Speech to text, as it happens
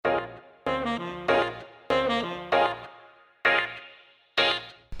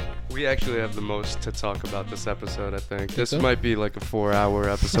We actually have the most to talk about this episode, I think. This so? might be like a 4-hour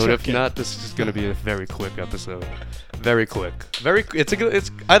episode. If Okay. not, this is gonna be a very quick episode. Very quick.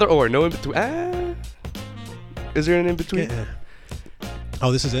 It's either or, no in between. Is there an in between? Yeah.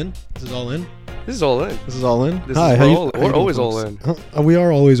 Oh, this is in? This is all in? This is all in. This is all in? This Hi, is how you- all, how you we're doing, always all folks? in. We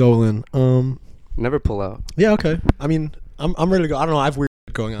are always all in. Never pull out. Yeah, okay. I mean, I'm ready to go. I don't know. I have weird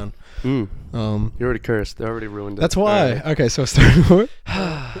shit going on. You already cursed. They already ruined it. That's why. Alright. Okay, so starting over.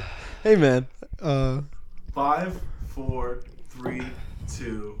 Hey, man. 5, 4, 3,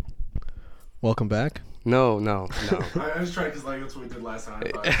 2. Welcome back. No. I just tried because that's what we did last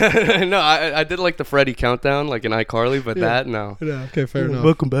time. No, I did like the Freddy countdown, like in iCarly, but Yeah. that, no. Yeah, okay, fair enough.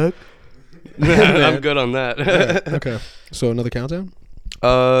 Welcome back. I'm good on that. Alright, okay. So another countdown?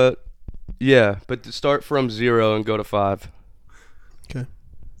 Yeah, but to start from 0 and go to 5. Okay.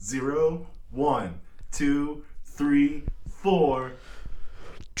 0, 1, 2, 3, 4.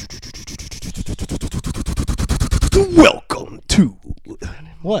 Welcome to...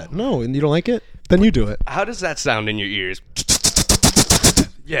 What? No, and you don't like it? Then you do it. How does that sound in your ears?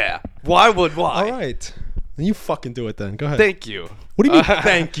 Yeah. Why? All right. Then you fucking do it then. Go ahead. Thank you. What do you mean,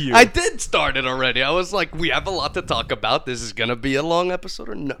 thank you? I did start it already. I was like, we have a lot to talk about. This is gonna be a long episode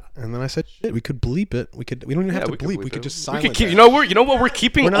or not? And then I said, shit, we could bleep it. We don't even have to bleep. We could it. just We silence could keep. it. You know what? We're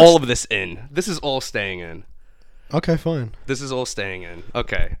keeping We're not all of this in. This is all staying in. Okay, fine. This is all staying in.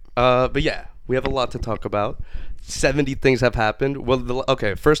 Okay. But yeah, we have a lot to talk about. 70 things have happened. Well,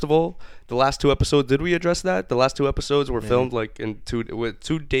 okay. First of all, the last 2 episodes. Did we address that? The last 2 episodes were filmed like in 2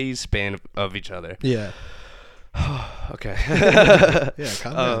 days span of each other. Yeah. Okay. Yeah,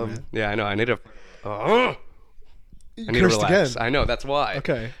 calm down, man. Yeah, I know. I need to. I need to Cursed relax. again. I know. That's why.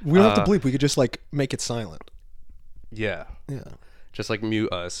 Okay. We don't have to bleep. We could just, like, make it silent. Yeah. Yeah. Just like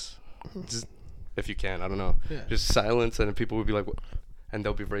mute us, just, if you can. I don't know. Yeah. Just silence, and then people will be like, and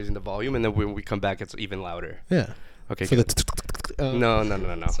they'll be raising the volume, and then when we come back, it's even louder. Yeah. Okay. For good. the... No.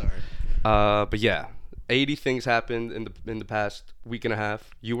 Sorry. But yeah, 80 things happened in the past week and a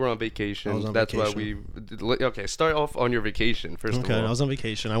half. You were on vacation. I was on That's vacation. why we. Okay, start off on your vacation first Okay, of all. I was on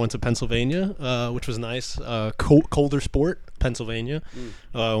vacation. I went to Pennsylvania, which was nice. Colder sport, Pennsylvania.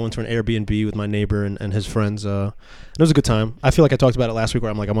 I went to an Airbnb with my neighbor and his friends. And it was a good time. I feel like I talked about it last week,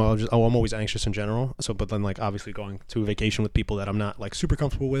 where I'm like, I'm always anxious in general. So, but then like obviously going to a vacation with people that I'm not like super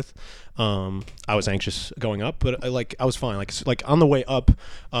comfortable with, I was anxious going up, but I was fine. Like on the way up,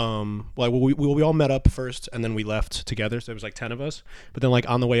 like we all met up first, and then we left together. So there was like 10 of us. But then like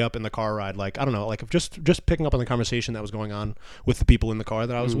on the way up in the car ride, like I don't know, like just picking up on the conversation that was going on with the people in the car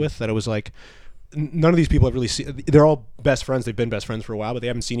that I was with, that it was like none of these people have really seen. They're all best friends. They've been best friends for a while, but they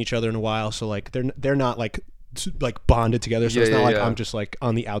haven't seen each other in a while. So like they're not like bonded together. So it's not like I'm just like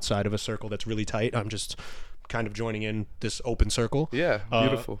on the outside of a circle that's really tight. I'm just kind of joining in this open circle. Yeah,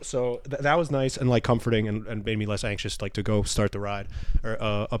 beautiful. So that was nice and like comforting and made me less anxious like to go start the ride or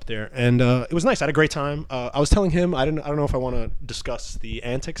up there. And it was nice. I had a great time. I was telling him I don't know if I want to discuss the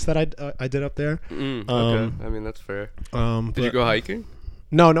antics that I did up there. Okay. I mean, that's fair. Did you go hiking?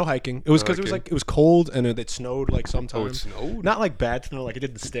 No hiking. It was because Okay. it was cold and it snowed like sometimes. Oh, it snowed? Not like bad snow, like it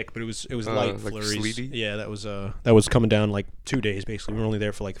didn't stick, but it was light like flurries. sleety? Yeah, that was coming down like 2 days basically. We were only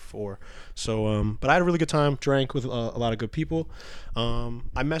there for like 4. So but I had a really good time. Drank with a lot of good people.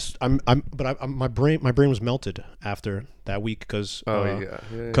 My brain was melted after that week because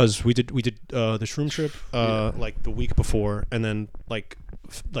because we did the shroom trip like the week before, and then like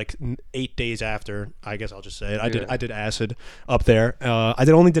 8 days after, I guess I'll just say it, I did acid up there. I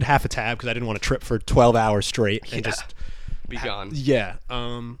only did half a tab because I didn't want to trip for 12 hours straight and just be gone. Yeah.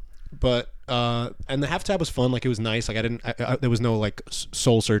 But and the half tab was fun. Like it was nice. Like there was no like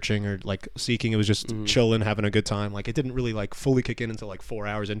soul searching or like seeking. It was just chilling, having a good time. Like it didn't really like fully kick in until like 4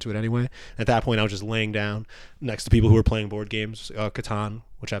 hours into it anyway. At that point, I was just laying down next to people who were playing board games, Catan,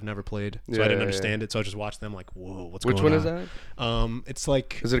 which I've never played, so I didn't understand it. So I just watched them like, whoa, what's going on? Which one is that? It's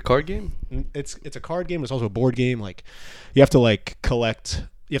like Is it a card game? it's a card game. It's also a board game. Like you have to like collect.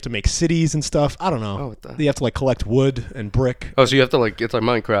 You have to make cities and stuff. I don't know. Oh, what the- You have to like collect wood and brick. Oh, so you have to like it's like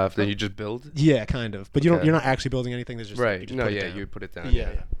Minecraft and you just build. Yeah, kind of. But you don't. Okay. You're not actually building anything. There's just Right. You just No. put it Yeah. down. You put it down.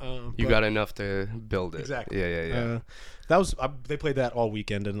 Yeah. You but got enough to build it. exactly. Yeah. That was they played that all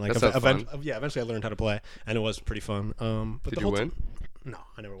weekend and like That sounds fun. eventually I learned how to play and it was pretty fun. But Did the you whole win? No,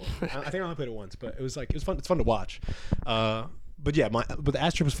 I never won. I think I only played it once, but it was fun. It's fun to watch. But yeah, but the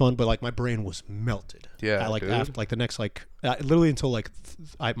Astro was fun, but like my brain was melted. Yeah, after like the next like literally until like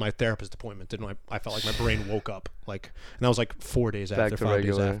my therapist appointment, I felt like my brain woke up like, and that was like 4 days Back after, to 5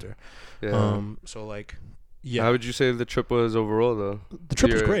 regular. days after. Yeah. So like Yeah. How would you say the trip was overall, though? The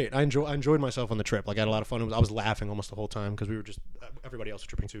trip was Your- great. I enjoyed myself on the trip. Like, I had a lot of fun. I was laughing almost the whole time because we were just everybody else was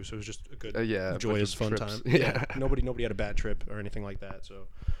tripping too. So it was just a good, Yeah, a bunch joyous, of fun trips. time. Yeah. Nobody had a bad trip or anything like that. So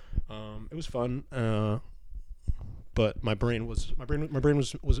it was fun. But my brain was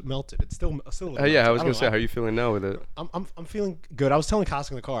melted. It's still melted. yeah, I was don't gonna say, know. how are you feeling now with it? I'm feeling good. I was telling Kosk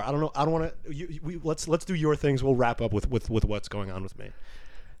in the car. I don't know. I don't want to. Let's do your things. We'll wrap up with what's going on with me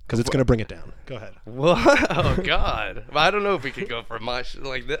because it's gonna bring it down. Go ahead. Well, oh God, I don't know if we could go for my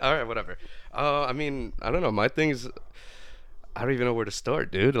like this. All right, whatever. I mean, I don't know. My things, I don't even know where to start,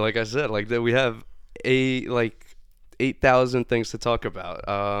 dude. Like I said, like that we have 8,000 things to talk about.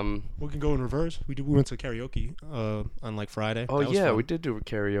 We can go in reverse. We went to karaoke on like Friday. Oh That was yeah, fun. we did do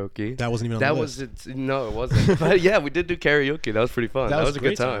karaoke. That wasn't even on That the was list. it. No, it wasn't. But yeah, we did do karaoke. That was pretty fun. That was a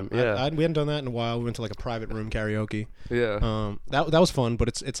good great time. Yeah, we hadn't done that in a while. We went to like a private room karaoke. yeah. That was fun, but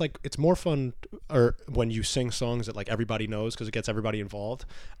it's like it's more fun or when you sing songs that like everybody knows because it gets everybody involved.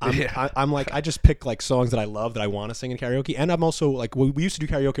 I'm like I just pick like songs that I love that I want to sing in karaoke, and I'm also like we used to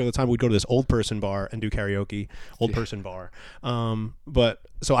do karaoke all the time. We'd go to this old person bar and do karaoke, person bar. But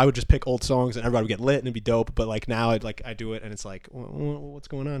so I would just pick old songs and everybody would get lit and it'd be dope. But like now I do it and it's like what's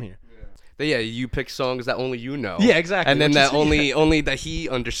going on here? But yeah, you pick songs that only you know. Yeah, exactly, And then which that is- only that he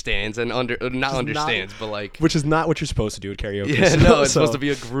understands and not understands, but like. Which is not what you're supposed to do at karaoke. Yeah, so- no, it's so- supposed to be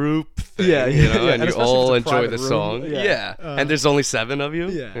a group thing, Yeah, you yeah, know, yeah, and and you especially all if it's a enjoy the private room, song. yeah. Yeah, and there's only 7 of you.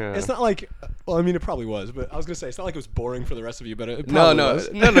 Yeah. It's not like. Well, I mean, it probably was, but I was gonna say it's not like it was boring for the rest of you, but it No, probably no, was.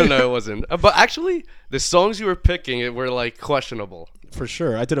 no, it wasn't. But actually, the songs you were picking were like questionable. For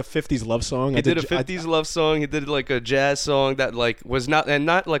sure. I did a 50s love song. He did a 50s love song. He did like a jazz song that like was not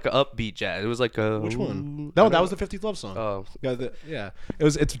like an upbeat jazz. It was like a Which one? I No, don't that know. was the 50s love song. Oh, Yeah.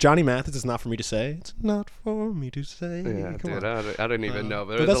 It's Johnny Mathis. It's not for me to say. It's not for me to say. yeah, Come dude. on. I don't even know.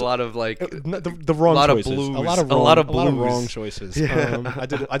 But but there's that's- a lot of like The wrong lot of choices. blues. A lot of A wrong, lot of wrong blues. choices. Yeah.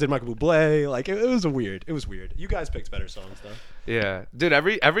 I did Michael Bublé. Like it was weird. It was weird. You guys picked better songs though. yeah, dude.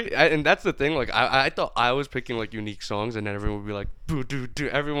 And that's the thing. Like I thought I was picking like unique songs, and then everyone would be like, boo, do.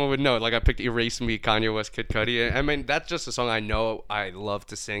 Everyone would know. Like I picked "Erase Me," Kanye West, Kid Cudi. I mean, that's just a song I know I love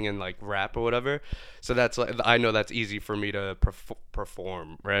to sing and like rap or whatever. So that's like I know that's easy for me to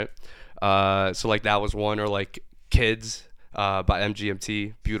perform, right? So like that was one, or like "Kids." By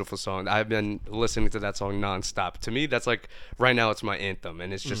MGMT, beautiful song. I've been listening to that song nonstop. To me, that's like right now it's my anthem,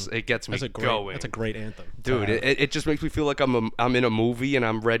 and it's just it gets me going. That's a great anthem. Dude, it just makes me feel like I'm in a movie and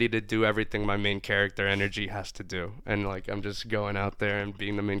I'm ready to do everything my main character energy has to do, and like I'm just going out there and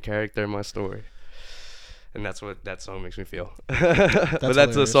being the main character in my story, and that's what that song makes me feel. But that's the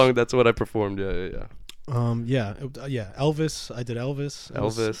hilarious. song. That's what I performed. Yeah. Elvis. I did Elvis.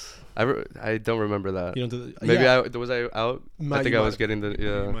 Elvis. I don't remember that. You know, Maybe yeah. was I out? Might- I think you I was might- getting the You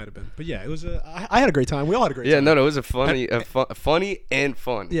yeah. might have been, but yeah, it was. I had a great time. We all had a great Yeah, time. no, it was a funny and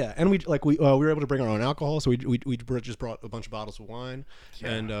fun. Yeah, and we were able to bring our own alcohol, so we just brought a bunch of bottles of wine,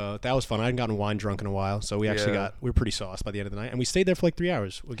 and that was fun. I hadn't gotten wine drunk in a while, so we actually Yeah. we were pretty sauced by the end of the night, and we stayed there for like 3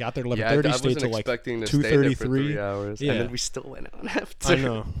 hours. We got there at Yeah, I 11:30, stayed wasn't till like expecting to stay there for 3 hours, Yeah. and then we still went out after. I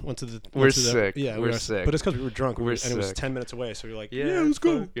know. Went to the. We're went to the- sick. Yeah, We're we were sick. But it's because we were drunk. We're and it was sick. 10 minutes away, so we were like, Yeah, yeah, let's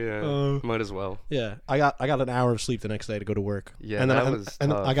go. Yeah, might as well. Yeah, I got an hour of sleep the next day to go to work. Yeah, and then that I, was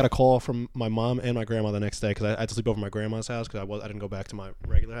and tough. I got a call from my mom and my grandma the next day because I had to sleep over at my grandma's house because I didn't go back to my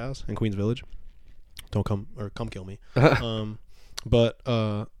regular house in Queens Village. Don't come kill me. But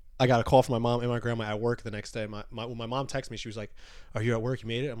I got a call from my mom and my grandma at work the next day. When my mom texted me, she was like, "Are you at work? You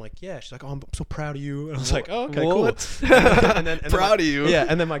made it?" I'm like, "Yeah." She's like, "Oh, I'm so proud of you." And I was like, "Oh, okay, What? cool." and then Proud of you. Yeah.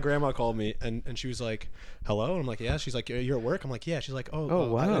 And then my grandma called me and she was like, "Hello?" And I'm like, "Yeah." She's like, "You're at work?" I'm like, "Yeah." She's like, Oh,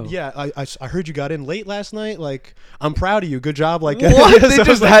 wow. I heard you got in late last night. Like, I'm proud of you. Good job. Like, What? So They I was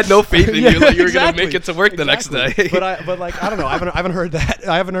just like- had no faith in you. Like you were exactly. gonna make it to work the next Exactly. day. But like I don't know. I haven't heard that.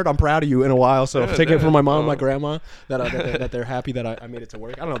 I haven't heard I'm proud of you in a while. So Yeah, taking it from my mom, and my oh. grandma, that they're happy that I made it to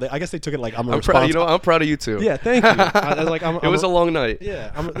work. I don't know. I guess they took it like I'm I'm proud. You know, I'm proud of you too. Yeah, thank you. I like It was a long night.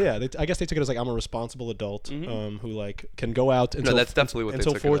 yeah, I guess they took it as like I'm a responsible adult who like can go out until that's definitely what they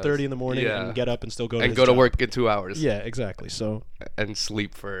until took it as. 4:30 in the morning Yeah. and get up and still go to And his go to job. work in 2 hours. Yeah, exactly. So And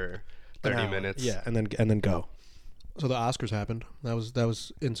sleep for an 30 hour. minutes. Yeah, and then go. So the Oscars happened. That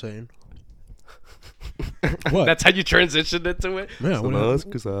was insane. What? That's how you transitioned into it. Yeah, So what- now it's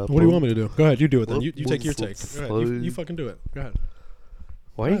 'cause I- What do you want me to do? Go ahead, you do it then. Well, You take your take. Go ahead. You well, fucking do it. Go ahead.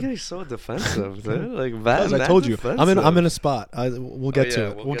 Why are you guys so defensive? Dude? Like that. As I told you, I'm in a spot. We'll get to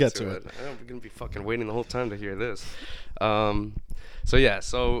it. We'll We'll get to it. I'm gonna be fucking waiting the whole time to hear this.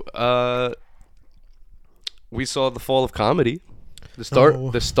 So we saw the fall of comedy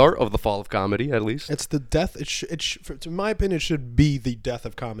No. the start of the fall of comedy, at least. It's the death. In my opinion, it should be the death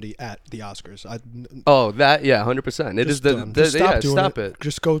of comedy at the Oscars. Oh, that 100%. It is Just stop doing stop it.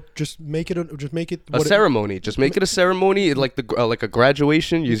 Just make it A ceremony. Just make it a ceremony, like like a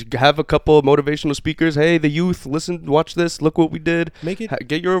graduation. You have a couple of motivational speakers. Hey, the youth, listen, watch this. Look what we did. Make it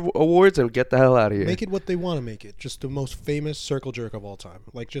Get your awards and get the hell out of here. Make it what they want to make it. Just the most famous circle jerk of all time.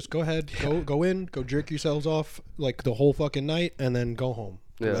 Like, just go ahead, go in, go jerk yourselves off like the whole fucking night, and then go home.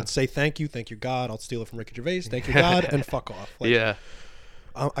 Yeah. Let's say thank you God. I'll steal it from Ricky Gervais. Thank you God, and fuck off. Like, Yeah.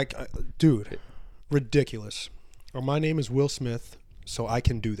 Dude, ridiculous. My name is Will Smith, so I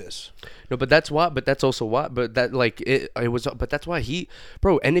can do this. No, but that's why. But that's also why. But that like it was. But that's why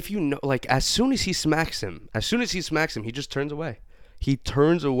bro. And if you know, like, as soon as he smacks him, he just turns away. He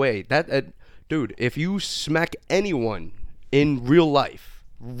turns away. Dude, if you smack anyone in real life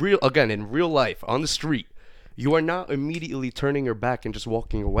on the street, you are not immediately turning your back and just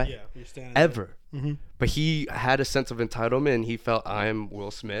walking away. Yeah, you're standing ever. Mm-hmm. But he had a sense of entitlement, and he felt, I am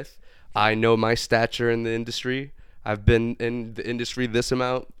Will Smith. I know my stature in the industry. I've been in the industry this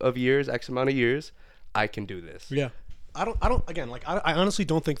amount of years, X amount of years. I can do this. Yeah. I don't. Again, like, I honestly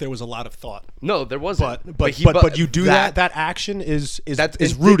don't think there was a lot of thought. No, there wasn't. But you do that. That action is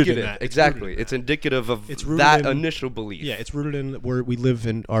rooted in that. Exactly. It's indicative of that initial belief. Yeah, it's rooted in where we live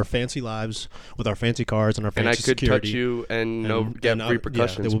in our fancy lives with our fancy cars and our fancy and I could security. touch you and get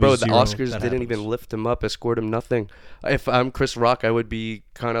repercussions. Yeah, Bro, the zero Oscars that didn't happens. even lift him up, escort him, nothing. If I'm Chris Rock, I would be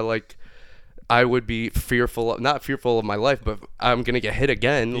kind of like, I would be not fearful of my life, but I'm going to get hit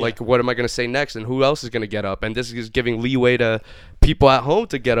again. Yeah. Like, what am I going to say next? And who else is going to get up? And this is giving leeway to people at home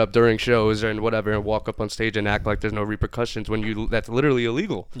to get up during shows and whatever and walk up on stage and act like there's no repercussions when that's literally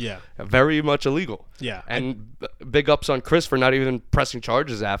illegal. Yeah. Very much illegal. Yeah. And big ups on Chris for not even pressing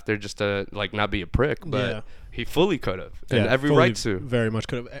charges after, just to like not be a prick. But Yeah. he fully could have. And Yeah, every fully, right to. Very much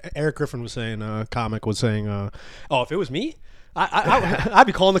could have. Eric Griffin was saying, comic was saying, oh, if it was me, I'd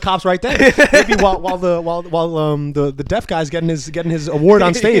be calling the cops right then. Maybe while the deaf guy's getting his award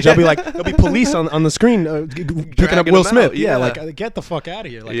on stage, I'll be like, there'll be police on the screen picking up Dragging Will him Smith. out, Yeah, yeah. like, get the fuck out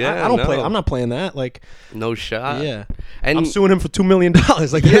of here. Like, Yeah, I don't no. play. I'm not playing that. Like, No shot. yeah, And I'm suing him for $2 million.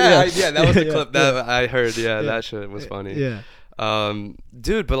 Like, yeah, that was the yeah, clip that I heard. Yeah, that shit was funny. Yeah.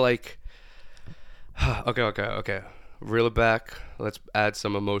 Dude, but like, okay. Reel it back. Let's add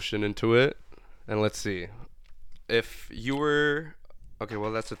some emotion into it, and let's see. If you were, okay,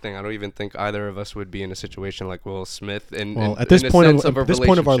 well, that's the thing. I don't even think either of us would be in a situation like Will Smith. Well, at this point of our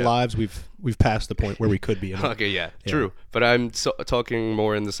relationship. lives, we've passed the point where we could be. In Okay, yeah, true. But I'm talking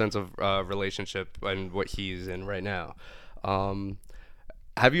more in the sense of relationship and what he's in right now.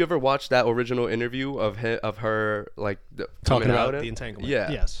 Have you ever watched that original interview of her like talking coming about out the entanglement.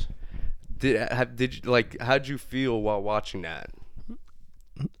 Yeah. Yes. Did you like? How'd you feel while watching that?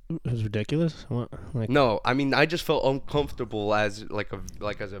 It was ridiculous. What? Like, No, I mean, I just felt uncomfortable as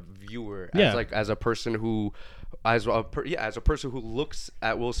as a viewer, Yeah. as a person who, as a person who looks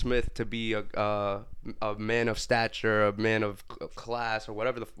at Will Smith to be a man of stature, a man of class, or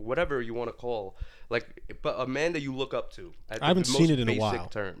whatever you want to call, but a man that you look up to. At I haven't the seen most it in a basic while.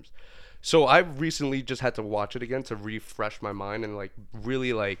 terms. So I recently just had to watch it again to refresh my mind and like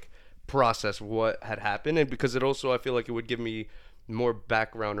really like process what had happened, and because it also, I feel like it would give me more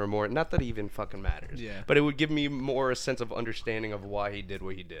background, or more, not that it even fucking matters, but it would give me more a sense of understanding of why he did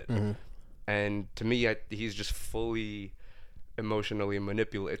what he did. Mm-hmm. And to me, he's just fully emotionally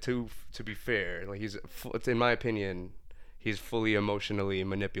manipulated. To be fair, like in my opinion, he's fully emotionally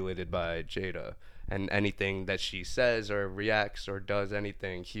manipulated by Jada, and anything that she says or reacts or does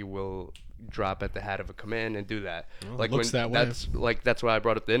anything, he will drop at the hat of a command and do that. Well, like it looks that way. That's why I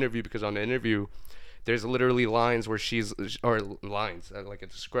brought up the interview, because on the interview, there's literally lines where like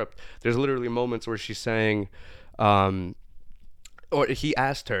it's a script. There's literally moments where she's saying, or he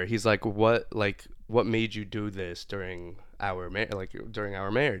asked her, he's like, what made you do this during our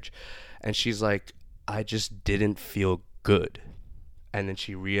marriage? And she's like, I just didn't feel good. And then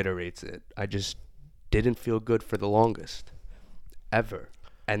she reiterates it. I just didn't feel good for the longest, ever.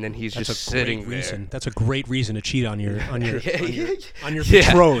 And then he's just sitting there. That's a great reason to cheat on your Yeah.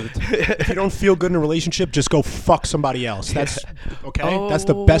 betrothed. If you don't feel good in a relationship, just go fuck somebody else. That's okay. That's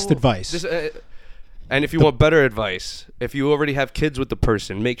the best advice. And if you want better advice, if you already have kids with the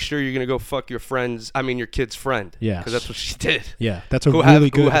person, make sure you're gonna go fuck your kid's friend. Yes. Because that's what she did. Yeah, that's a really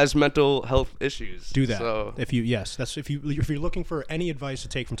good. Who has mental health issues? Do that. So If you're looking for any advice to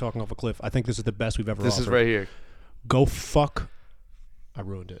take from talking off a cliff, I think this is the best we've ever. this offered. is right here. Go fuck. I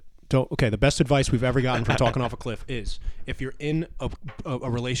ruined it. Okay, the best advice we've ever gotten from talking off a cliff is, if you're in a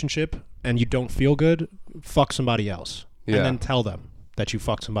relationship and you don't feel good, fuck somebody else, Yeah. and then tell them. that you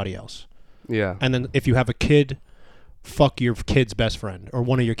fucked somebody else. Yeah. And then if you have a kid, fuck your kid's best friend or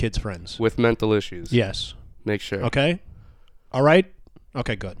one of your kid's friends. With mental issues. Yes. Make sure. Okay? All right?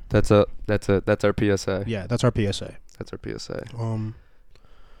 Okay, good. That's our PSA. Yeah, that's our PSA. That's our PSA.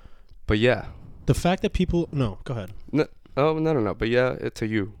 But yeah. The fact that people... No, go ahead. No, no. But yeah, it's to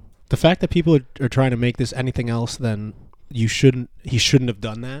you. The fact that people are trying to make this anything else than he shouldn't have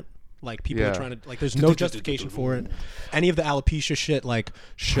done that. Like, people are trying to... Like, there's no justification for it. Any of the alopecia shit, like,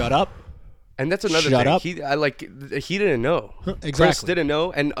 shut up. And that's another Shut thing. up. He didn't know. Exactly. Chris didn't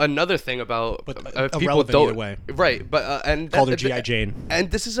know. And another thing about people irrelevant don't either way. Right, but and Called her G.I. Jane.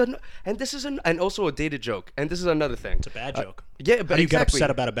 And this is and also a dated joke. And this is another thing. It's a bad joke. Yeah, but How do you get exactly. upset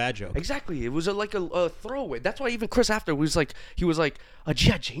about a bad joke? Exactly. It was like a throwaway. That's why even Chris after was like a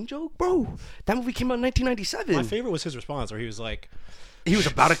G.I. Jane joke, bro. That movie came out in 1997. My favorite was his response where he was like, he was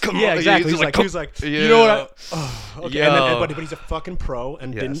about to come. yeah, on. He was like, you know what? Okay. Yo. But he's a fucking pro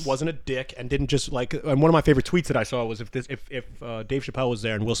and Yes. wasn't a dick and didn't just like. And one of my favorite tweets that I saw was if Dave Chappelle was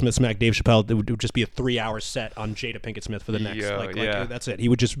there and Will Smith smacked Dave Chappelle, it would just be a 3-hour set on Jada Pinkett Smith for the next. That's it. He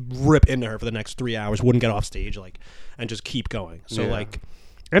would just rip into her for the next 3 hours. Wouldn't get off stage and just keep going. So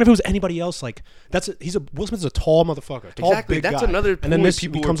And if it was anybody else, like Will Smith's a tall motherfucker, tall Exactly. big That's guy. another and then point this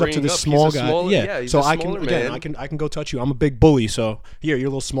people he were comes up to bringing this up. small He's a guy. smaller- Yeah, yeah, he's so a I can smaller man. I can go touch you. I'm a big bully, so here you're a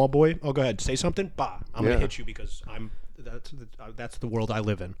little small boy. Oh, go ahead, say something. Bah, I'm gonna hit you because that's the world I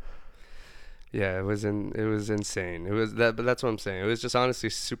live in. Yeah, it was insane. It was that, but that's what I'm saying. It was just honestly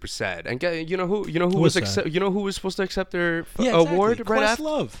super sad. And you know who was sad? you know who was supposed to accept their Yeah, award right after?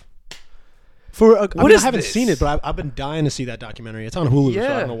 Questlove. I is haven't this? seen it, but I've been dying to see that documentary. It's on Hulu, so I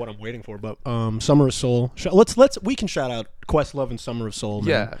Yeah. don't know what I'm waiting for. But Summer of Soul. We can shout out Questlove and Summer of Soul. Man.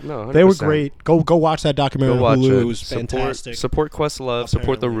 Yeah, no, 100%. They were great. Go watch that documentary Go on watch Hulu. it. It was fantastic. Support Questlove.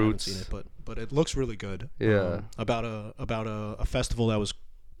 Support the Apparently, I haven't Roots. seen it, but it looks really good. Yeah. About a festival that was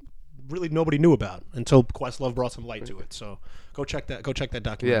really nobody knew about until Questlove brought some light to it. So go check that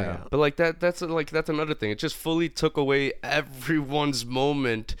documentary Yeah, out. but that's another thing. It just fully took away everyone's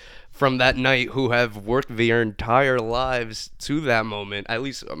moment from that night who have worked their entire lives to that moment. At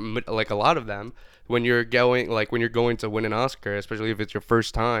least like a lot of them. When you're going to win an Oscar, especially if it's your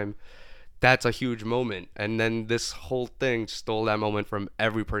first time, that's a huge moment. And then this whole thing stole that moment from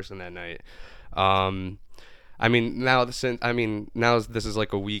every person that night. Now this is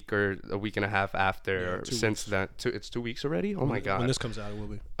like a week or a week and a half after since that. It's 2 weeks already. Oh my god! When this comes out, it will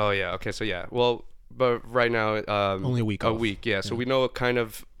be. Oh yeah. Okay. So yeah. Well, but right now, only a week. A off. week. Yeah. So we know kind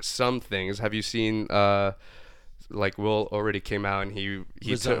of some things. Have you seen? Like Will already came out and he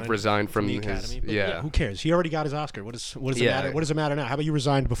resigned from the his Academy. But yeah. Who cares? He already got his Oscar. What does it Yeah. matter? What does it matter now? How about you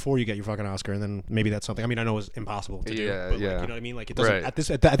resigned before you get your fucking Oscar, and then maybe that's something. I mean, I know it's impossible to do. Yeah, But yeah. Like, you know what I mean? Like it doesn't Right.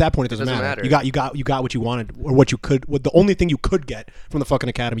 at that point it doesn't matter. You got what you wanted or what you could. What the only thing you could get from the fucking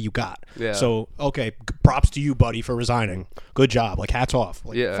Academy you got. Yeah. So okay, props to you, buddy, for resigning. Good job. Like hats off.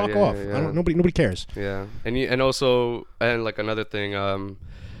 Like, Yeah, fuck yeah, off. yeah. I don't. Nobody cares. Yeah, and also like another thing,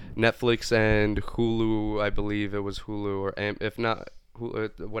 Netflix and Hulu, I believe it was Hulu or if not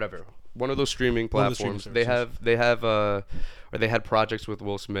Hulu, whatever, one of those streaming One of the streaming platforms. They had projects with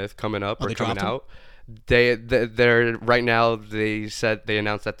Will Smith coming up or they coming dropped him? out. They're right now. They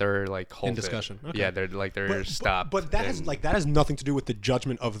announced that they're like halted. discussion. Okay. Yeah, they're stopped. But that has nothing to do with the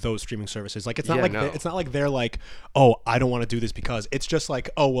judgment of those streaming services. Like it's not like no. it's not like they're like, oh, I don't want to do this because it's just like,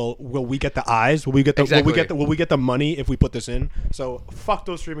 oh well, will we get the eyes? Will we get the Exactly. will we get the money if we put this in? So fuck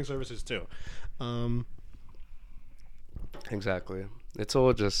those streaming services too. Exactly. It's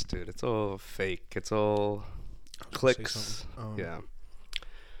all just, dude. It's all fake. It's all clicks. something. Yeah.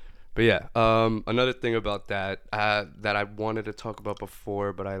 But yeah, another thing about that that I wanted to talk about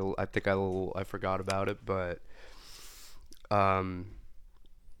before, but I think I forgot about it. But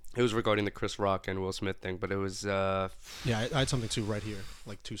it was regarding the Chris Rock and Will Smith thing. But it was Yeah, I had something too right here,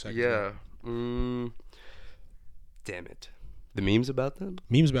 like 2 seconds. yeah. ago. Damn it. The memes about them?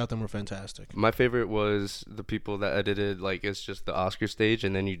 Memes about them were fantastic. My favorite was the people that edited, like, it's just the Oscar stage,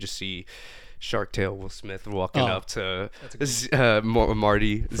 and then you just see Shark Tale Will Smith walking up to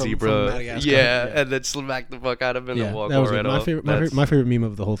Marty Zebra. from Madagascar. Yeah, Yeah. and then smack the fuck out of him Yeah, and walk that was right it. My off. favorite. My favorite meme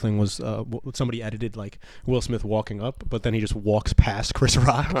of the whole thing was somebody edited like Will Smith walking up, but then he just walks past Chris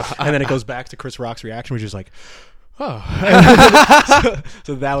Rock, and then it goes back to Chris Rock's reaction, which is like, oh.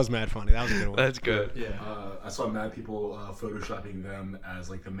 so that was mad funny. That was a good one. That's good. Yeah, I saw mad people photoshopping them as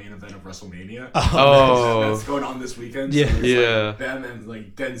like the main event of WrestleMania. Oh. That's going on this weekend. Yeah. so it's, Yeah. Like, them and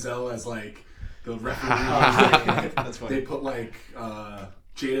like Denzel as like the referee. That's funny. They put like Jada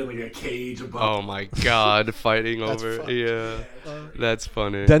in like a cage above. Oh my god, fighting That's over. funny. Yeah. That's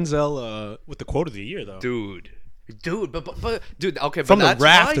funny. Denzel with the quote of the year though. Dude. Dude, but dude, okay, From but the that's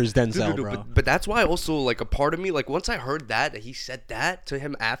rafters, why, Denzel, bro. But that's why also like a part of me, like once I heard that he said that to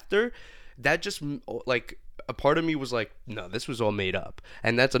him after, that just like a part of me was like, no, this was all made up.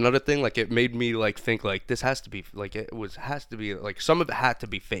 And that's another thing, like it made me like think like this has to be like has to be like some of it had to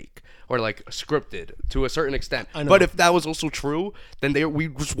be fake or like scripted to a certain extent. I know. But if that was also true, then we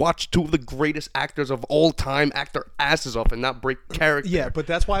just watched two of the greatest actors of all time act their asses off and not break character. Yeah, but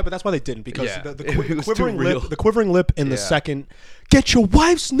that's why they didn't, because Yeah. the It was too quivering real. lip, the quivering lip in the Yeah. second, get your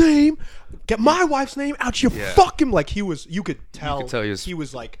wife's name, get my wife's name out your Yeah. fucking, like you could tell he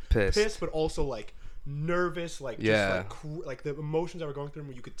was like pissed. but also like nervous, like Yeah. just like the emotions that were going through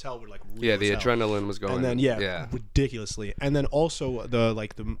him, you could tell were like real Yeah, the as hell. adrenaline was going. And then ridiculously, and then also the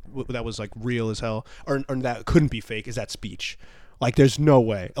that was like real as hell, or that couldn't be fake, is that speech. Like there's no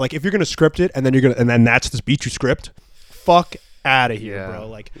way. Like if you're gonna script it and then that's the speech you script, fuck out of here, Yeah. bro.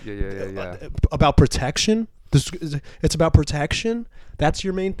 Like Yeah. about protection. It's about protection. That's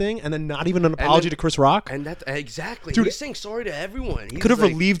your main thing, and then not even an apology to Chris Rock. And that exactly, Dude, he's saying sorry to everyone. He Could have was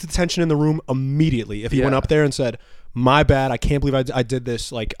like, relieved the tension in the room immediately if he went Yeah. up there and said, "My bad. I can't believe I did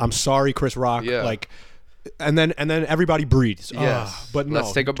this. Like, I'm sorry, Chris Rock." Yeah. Like, and then everybody breathes. Yes. But no,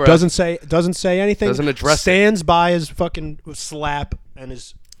 Let's take a breath. Doesn't say anything. Doesn't address it. Stands by his fucking slap and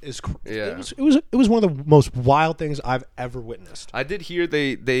his. Yeah. It was one of the most wild things I've ever witnessed. I did hear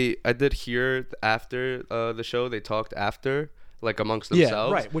I did hear after the show they talked after like amongst themselves.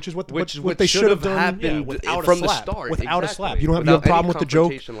 Yeah, right. Which is what what they should have done happened without from a the slap. start. Without a Exactly. slap, you don't have a Without problem any with the joke.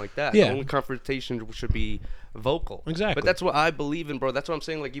 confrontation like that. Yeah. The only confrontation should be vocal. Exactly. But that's what I believe in, bro. That's what I'm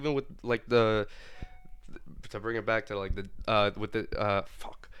saying. Like even with like to bring it back to like the with the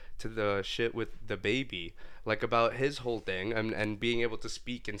to the shit with the baby, like about his whole thing and being able to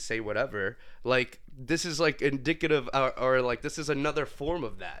speak and say whatever, like this is like indicative or like this is another form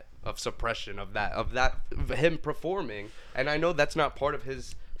of that, of suppression of him performing. And I know that's not part of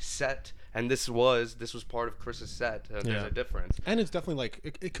his set, and this was part of Chris's set. There's a difference. And it's definitely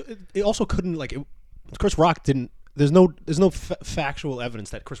like it also couldn't like Chris Rock didn't. There's no factual evidence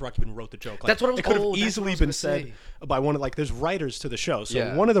that Chris Rock even wrote the joke. Like, That's what I was- it could have that's what I easily was been gonna said say. by one of like there's writers to the show. So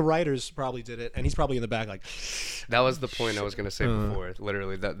Yeah. one of the writers probably did it, and he's probably in the back like. That was the point I was gonna say before.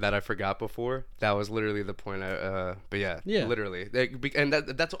 Literally, that I forgot before. That was literally the point. But yeah, literally, and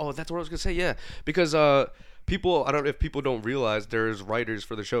that's what I was gonna say. Yeah, because people, I don't know if people don't realize there's writers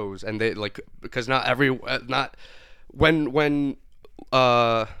for the shows, and they like because not when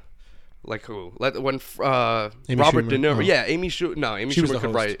like who? When Robert Schumer. De Niro, Oh. yeah, Amy Schumer was the could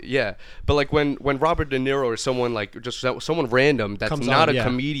host. write, yeah, but like when Robert De Niro or someone like just someone random that's Comes not on, a yeah.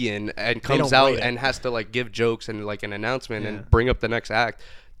 comedian and don't comes out write it. and has to like give jokes and like an announcement Yeah. and bring up the next act,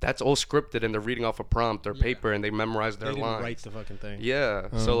 that's all scripted and they're reading off a prompt or paper and they memorize their They didn't lines. write the fucking thing. Yeah,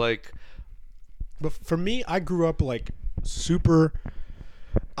 so like, But for me, I grew up like super.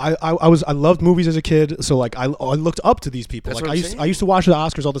 I loved movies as a kid, so like I looked up to these people. That's Like what I'm saying. I used to watch the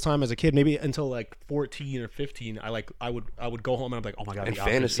Oscars all the time as a kid. Maybe until like 14 or 15, I would go home and I'm like, oh my god, And the Oscars.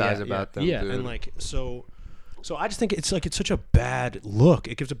 fantasize Yeah, about them, Yeah, dude. and like so I just think it's such a bad look.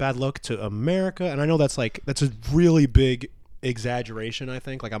 It gives a bad look to America, and I know that's a really big exaggeration. I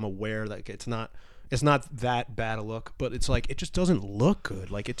think like I'm aware that it's not that bad a look, but it's like it just doesn't look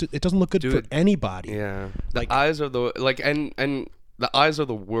good. Like it doesn't look good for Dude, anybody. yeah, the Like- eyes of the like and the eyes of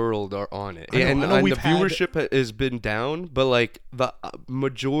the world are on it, I know and the we've had- viewership has been down, but like the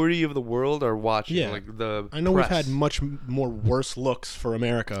majority of the world are watching. Yeah. Like the I know press. we've had much more worse looks for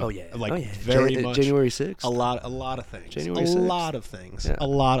America. Oh yeah, like oh, yeah. very much. January 6th. A lot of things. January a 6th. lot of things. Yeah. A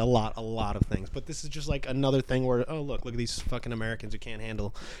lot of things. But this is just like another thing where look at these fucking Americans who can't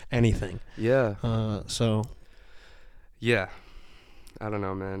handle anything. Yeah, So yeah. I don't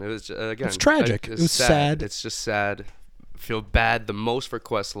know, man. It was again. It's tragic. It was sad. It's just sad. Feel bad the most for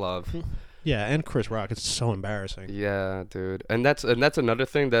Questlove. yeah, and Chris Rock. It's so embarrassing. Yeah, dude. And that's another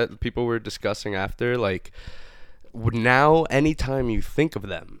thing that people were discussing after. Like, now, anytime you think of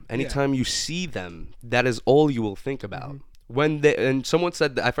them, anytime you see them, that is all you will think about. When and someone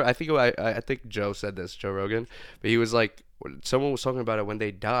said that, I think Joe said this, Joe Rogan, but he was like, someone was talking about it when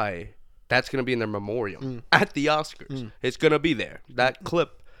they die. That's gonna be in their memorial at the Oscars. It's gonna be there. That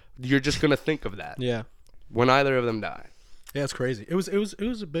clip, you're just gonna think of that Yeah. when either of them die. Yeah, it's crazy. It was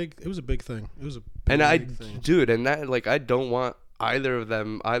a big thing. It was a big And thing. dude, and that like I don't want either of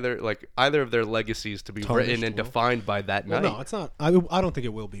their legacies to be Tarnished, written and well. defined by that Well, night. no, it's not. I don't think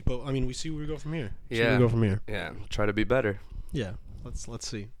it will be. But I mean, we see where we go from here. Yeah. we go from here. Yeah, try to be better. Yeah. Let's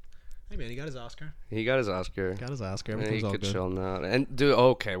see. Hey man, he got his Oscar. He got his Oscar. Got his Oscar. And he Everything's all could good. chill now. And dude,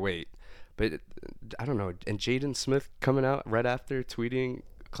 okay, wait, but I don't know. And Jaden Smith coming out right after tweeting,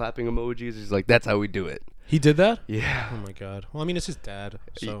 clapping emojis. He's like, "That's how we do it." He did that? Yeah. Oh my god. Well, I mean, it's his dad,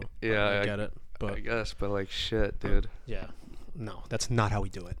 so Yeah, I get it. But I guess, but like shit, dude. yeah, no, that's not how we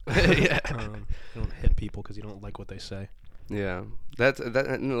do it. Yeah. You don't hit people because you don't like what they say. Yeah, that's that.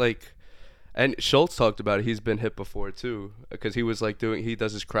 And like, and Schultz talked about it. He's been hit before too, because he was like he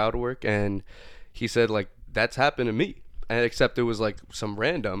does his crowd work, and he said like that's happened to me, and except it was like some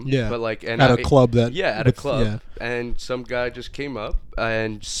random. Yeah. But like and At a club that. Yeah, at a with- club, Yeah. and some guy just came up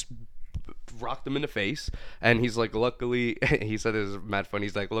and rocked him in the face, and he's like, luckily, he said it was mad funny.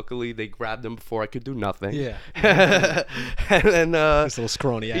 He's like, luckily they grabbed him before I could do nothing. Yeah. And then This little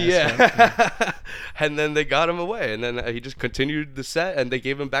scrawny ass. yeah. And then they got him away, and then he just continued the set, and they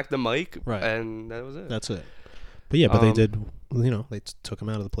gave him back the mic, Right. and that was it. That's it. But yeah, but they Um, did. They took him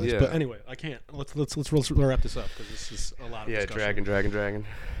out of the place. Yeah. But anyway, I can't. Let's wrap this up because this is a lot of Yeah, discussion. dragon.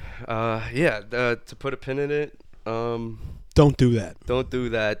 To put a pin in it, Don't do that. don't do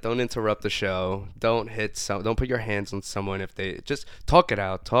that. Don't interrupt the show. Don't put your hands on someone if they just talk it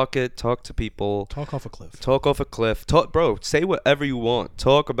out. Talk to people. Talk off a cliff. Talk off a cliff. Talk, bro. Say whatever you want.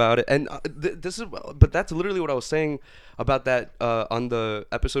 Talk about it. And but that's literally what I was saying about that on the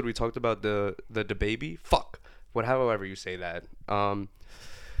episode we talked about the baby. Fuck. However you say that.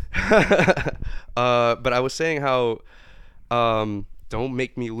 But I was saying how don't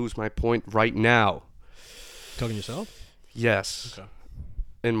make me lose my point right now. Talking to yourself? Yes. Okay.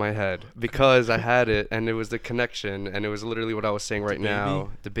 In my head, because I had it, and it was the connection, and it was literally what I was saying right baby? now.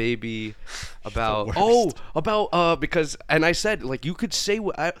 The baby, about worst. because, and I said like you could say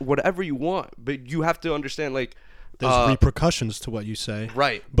whatever you want, but you have to understand like There's repercussions to what you say.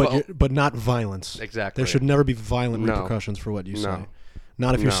 right, But not violence. Exactly. There should never be violent No. repercussions for what you No. say.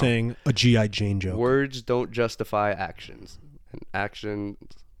 Not if you're No. saying a G.I. Jane joke. words don't justify actions, and actions,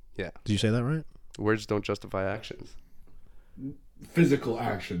 Did you say that right? words don't justify actions. Physical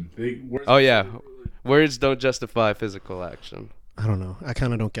action. Oh yeah, words don't justify physical action. I don't know. I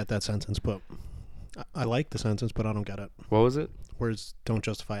kind of don't get that sentence, but I like the sentence, but I don't get it. What was it? Words don't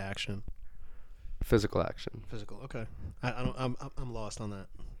justify action. Physical action. Physical. Okay. I don't. I'm lost on that.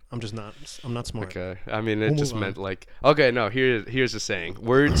 I'm just not. I'm not smart. Okay. I mean, it We'll just move on. meant like, okay, no, here's the saying.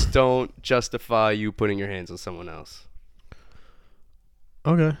 Words don't justify you putting your hands on someone else.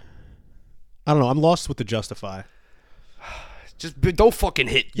 Okay. I don't know. I'm lost with the justify. Just don't fucking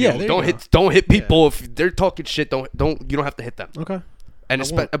hit. Yeah, there you go. Don't hit people if they're talking shit. You don't have to hit them. Okay. And I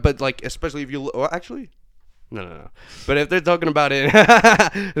won't. but like especially if you actually, no. But if they're talking about it,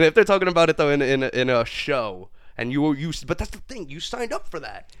 if they're talking about it though in a show, and but that's the thing. You signed up for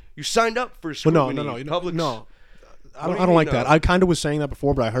that. You signed up for But scrutiny. no. Public. No. I What don't do you like mean, that. no? I kind of was saying that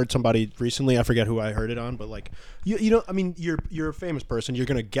before, but I heard somebody recently. I forget who I heard it on, but like you know, I mean, you're a famous person. You're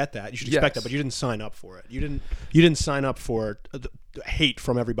gonna get that. You should expect Yes. that, but you didn't sign up for it. You didn't sign up for hate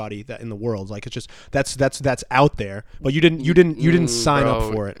from everybody that in the world. Like it's just that's out there, but you didn't sign up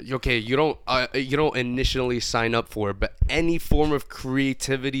Bro, for it. Okay, you don't initially sign up for it, but any form of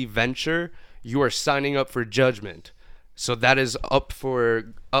creativity venture, you are signing up for judgment. So that is up for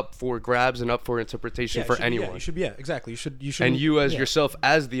grabs and up for interpretation for anyone. Yeah, you should. Yeah, exactly. You should. And you as yourself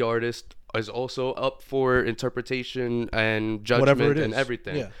as the artist is also up for interpretation and Whatever judgment it and is.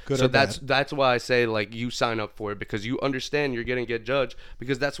 everything. Yeah, good so or that's why I say like you sign up for it, because you understand you're gonna get judged,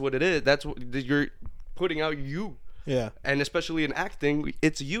 because that's what it is. That's what you're putting out, you. Yeah. And especially in acting,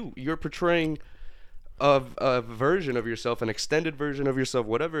 it's you. You're portraying a version of yourself, an extended version of yourself,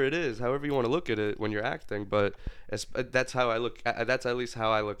 whatever it is, however you want to look at it when you're acting. But that's how I look. That's at least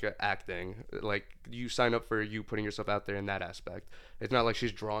how I look at acting. Like you sign up for you putting yourself out there in that aspect. It's not like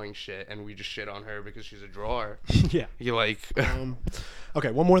she's drawing shit and we just shit on her because she's a drawer. Yeah. You like.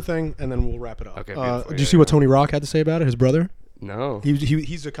 Okay, one more thing, and then we'll wrap it up. Okay, beautiful. Did you see what Tony Rock had to say about it? His brother. No.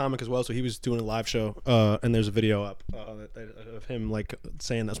 He's a comic as well, so he was doing a live show, and there's a video up of him like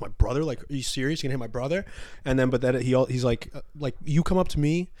saying, "That's my brother." Like, are you serious? You can hit my brother? And then, but then he's like you come up to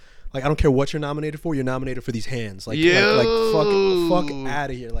me, like I don't care what you're nominated for. You're nominated for these hands. Like fuck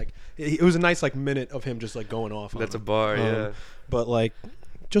out of here. Like it was a nice like minute of him just like going off. That's a on him. bar, yeah. But like,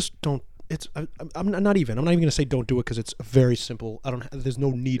 just don't. I'm not even gonna say don't do it because it's very simple. There's no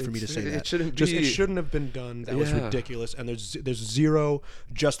need for me to say that. It shouldn't It be. shouldn't have been done. That was Yeah. ridiculous, and there's zero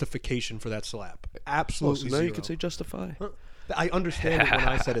justification for that slap. Absolutely now zero. you could say justify. I understand it when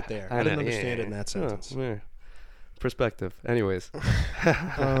I said it there. I didn't know, understand yeah. it in that Oh, sentence. yeah. Perspective. Anyways.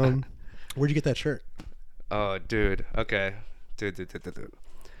 Where'd you get that shirt? Oh, dude. Okay. Dude.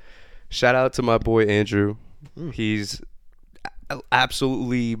 Shout out to my boy Andrew. He's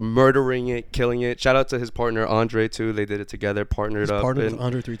absolutely murdering it, killing it. Shout out to his partner Andre too. They did it together, partnered up. Partnered and- with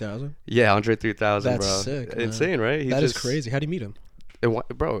Andre 3000. Yeah, Andre 3000, That's bro. sick, man. Insane, right? That is crazy. How do you meet him?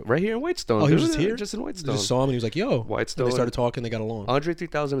 Bro, right here in Whitestone. Oh, he was dude. just here? Just in I Whitestone. just saw him and he was like, "Yo." Whitestone. And they started talking. They got along. Andre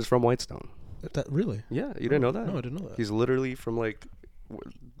 3000 is from Whitestone. Really? Yeah, you didn't know that? No, I didn't know that. He's literally from like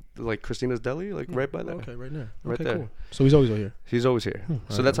Christina's Deli, like right by there. Okay, right there. Right Okay, there. cool. So he's always over here. He's always here.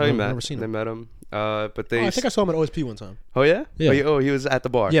 So I've that's how he met. never seen They him. met him. But they. I think I saw him at OSP one time. Oh yeah. Yeah. Oh, he was at the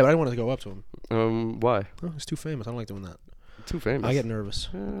bar. Yeah, but I didn't want to go up to him. Why? Oh, he's too famous. I don't like doing that. Too famous. I get nervous.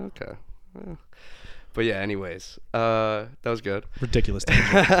 Okay. But yeah. Anyways, that was good. Ridiculous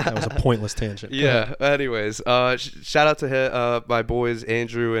tangent. That was a pointless tangent. Go Yeah. Anyways, shout out to my boys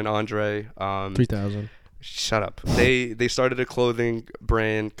Andrew and Andre. 3000. Shut up. They started a clothing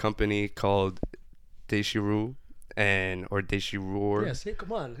brand company called Deshiru or Deshirour. Yeah, say,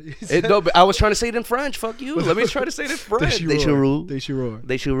 come on. No, but I was trying to say it in French. Fuck you. Let me try to say it in French. Deshirour.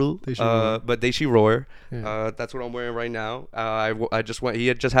 Deshiru. But Deshirour. Yeah. That's what I'm wearing right now. I just went. He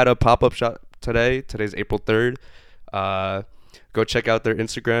had just had a pop-up shop today. Today's April 3rd. Go check out their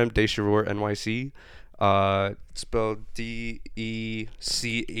Instagram, Deshirour NYC. Spelled DECHIR.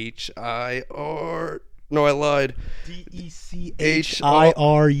 No, I lied. DECHIRUR.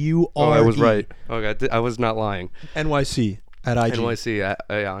 Oh, I was right. Okay, I was not lying. NYC at IG. NYC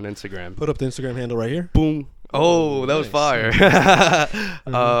yeah, on Instagram. Put up the Instagram handle right here. Boom. Oh, that was fire.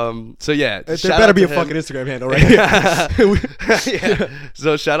 So yeah, There better be a fucking Instagram handle right here. Yeah.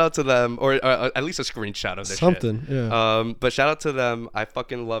 So shout out to them, or at least a screenshot of their Something. shit. Yeah. But shout out to them. I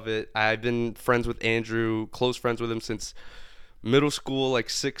fucking love it. I've been friends with Andrew, close friends with him since middle school, like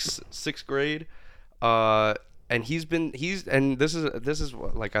sixth grade. And this is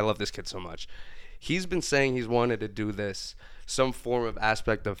like, I love this kid so much. He's been saying he's wanted to do this, some form of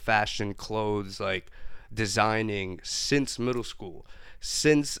aspect of fashion, clothes, like designing since middle school,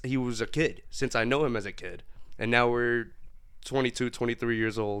 since he was a kid, since I know him as a kid. And now we're 22, 23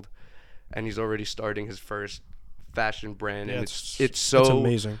 years old, and he's already starting his first fashion brand. Yeah, and it's so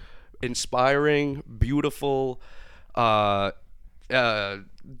amazing, inspiring, beautiful.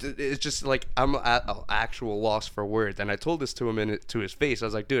 It's just like, I'm at an actual loss for words. And I told this to him to his face. I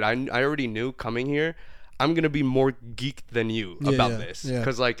was like, dude, I already knew coming here, I'm gonna be more geeked than you about this,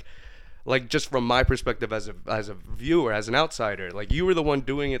 because like just from my perspective as a viewer, as an outsider, like you were the one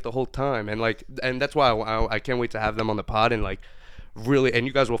doing it the whole time, and that's why I can't wait to have them on the pod and like really, and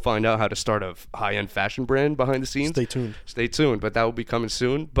you guys will find out how to start a high-end fashion brand behind the scenes. Stay tuned, but that will be coming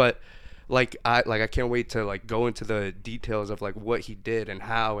soon. But I can't wait to like go into the details of like what he did and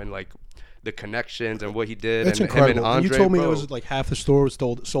how, and like the connections and what he did. That's and incredible. Him and Andre, you told me bro. it was like half the store was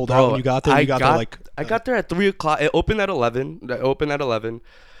sold Bro, out when you got there. I got there at 3:00. It opened at 11.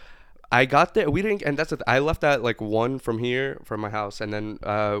 I got there. We didn't, and that's I left at like 1 from here, from my house, and then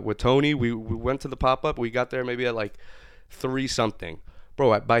with Tony, we went to the pop up. We got there maybe at like 3 something,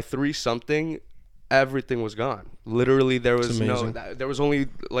 bro. By 3 something, everything was gone. Literally, there was there was only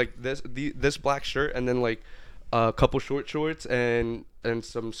like this black shirt, and then like a couple short shorts and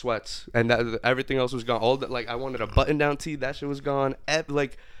some sweats, and that everything else was gone. All that, like, I wanted a button down tee, that shit was gone.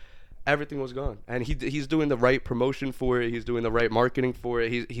 Like everything was gone, and he's doing the right promotion for it. He's doing the right marketing for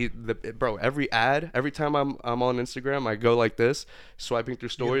it. Bro, every time I'm on Instagram, I go like this, swiping through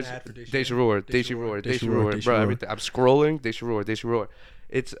stories. Deshirour, bro. Everything I'm scrolling, Deshirour.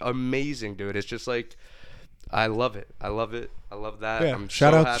 It's amazing, dude. It's just like, I love it. I love that. Yeah. I'm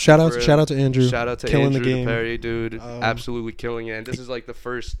shout so out happy to Shout Andrew. out to killing Andrew the game. Perry, dude. Absolutely killing it. And this is like the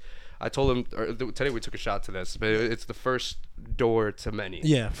first. I told him today we took a shot to this, but it's the first door to many.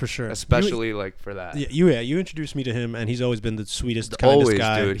 Yeah, for sure. Especially like for that. Yeah, you introduced me to him, and he's always been the sweetest, kindest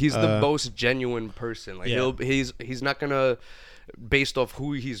guy. Dude. He's the most genuine person. Like he's not gonna, based off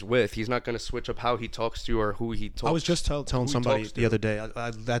who he's with, he's not gonna switch up how he talks to you or who he talks. I was just telling somebody the other day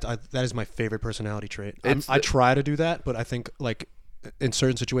that is my favorite personality trait. I try to do that, but I think like in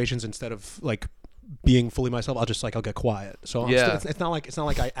certain situations, instead of like being fully myself, I'll get quiet. So it's not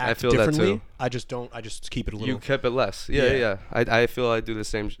like I act differently. I just keep it a little. You kept it less. Yeah. I feel I do the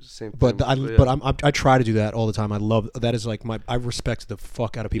same thing. But I try to do that all the time. I love that. Is like I respect the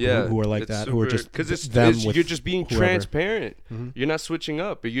fuck out of people who are like that, who are just because you're just being transparent. Mm-hmm. You're not switching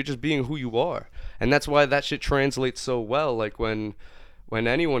up, but you're just being who you are, and that's why that shit translates so well. Like when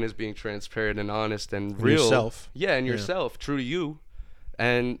anyone is being transparent and honest and real, yourself. Yeah, and yourself, true to you.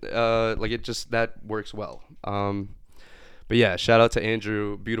 And like it just, that works well. But yeah, shout out to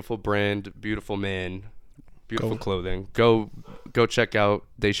Andrew. Beautiful brand, beautiful man, beautiful clothing. Go check out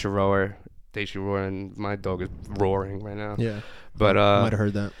Deshirour, and my dog is roaring right now. Yeah, but might have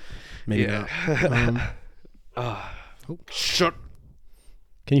heard that. Maybe not. Shut.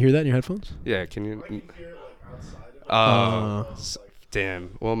 Can you hear that in your headphones? Yeah, can you? I can hear it like outside of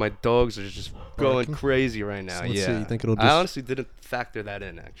Damn. Well, my dogs are just going Barking? crazy right now. So let's yeah. see, you think it'll I just- honestly didn't factor that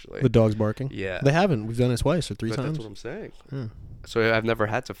in, actually. The dog's barking. Yeah. They haven't. We've done it twice or 3 But times. that's what I'm saying. Yeah. So I've never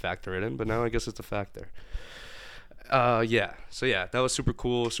had to factor it in, but now I guess it's a factor. Yeah. So yeah, that was super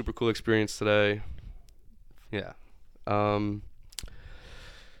cool experience today. Yeah.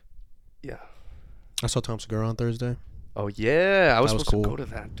 Yeah. I saw Tom Segura on Thursday. Oh yeah, I was That was supposed cool. to go to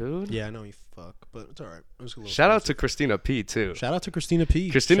that, dude. Yeah, I know you fuck, but it's all right. It was a little Shout out crazy. to Christina P too. Shout out to Christina P.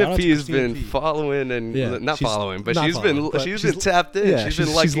 Christina Shout out P to has Christina been P. following and Yeah, not she's following, but not she's following, been but she's she's- been tapped in. Yeah, she's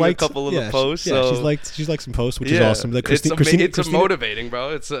been liking a couple of the posts. Yeah, so she's liked some posts, which yeah, is awesome. The Christina, it's motivating,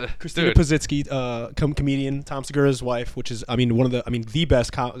 bro. It's a Christina dude. Pazitsky, comedian, Tom Segura's wife, which is, one of the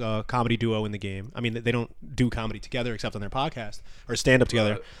best comedy duo in the game. I mean, they don't do comedy together except on their podcast or stand up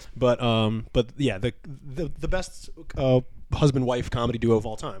together, but yeah, the best husband wife comedy duo of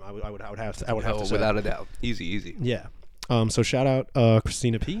all time. I would have to say. Without a doubt, easy. Yeah. So shout out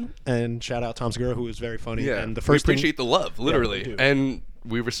Christina P and shout out Tom Segura, who is very funny. Yeah, And the first we appreciate the love, literally, do. and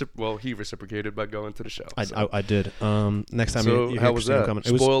he reciprocated by going to the show. So, I did. Next time so you hear how was Christina that? coming,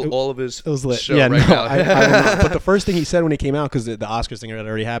 Spoil all of his it was lit. show Yeah, right no, now. I don't know. But the first thing he said when he came out, because the Oscars thing had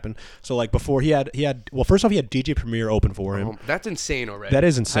already happened. So like before he had well, first off he had DJ Premier open for him. That's insane already. That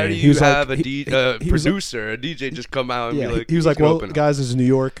is insane. How do He you was like- have a he was producer, a DJ just come out and Yeah, be like, he was like, gonna well, open up." guys, this is New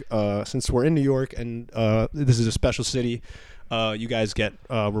York. Since we're in New York and this is a special city, you guys get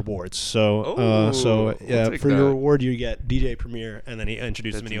rewards. So, I'll take for your that. reward, you get DJ Premier, and then he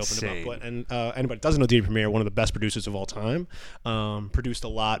introduced him and he That's opened him up. insane. And anybody that doesn't know DJ Premier, one of the best producers of all time, produced a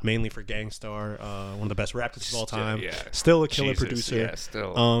lot, mainly for Gangstar, one of the best rappers of all time. Yeah. Still a killer Jesus, producer. Yeah,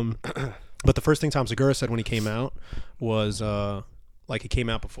 still. But the first thing Tom Segura said when he came out was, like he came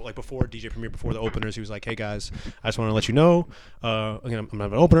out before DJ Premier, before the openers, he was like, "Hey guys, I just want to let you know, I'm gonna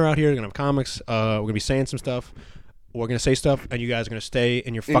have an opener out here. We're gonna have comics. We're gonna be saying some stuff. We're gonna say stuff, and you guys are gonna stay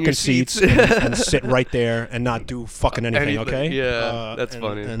in your fucking your seats seats. and sit right there and not do fucking anything. Anything. Okay? Yeah, that's and,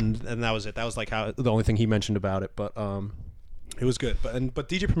 funny. And that was it. That was like the only thing he mentioned about it. But it was good. But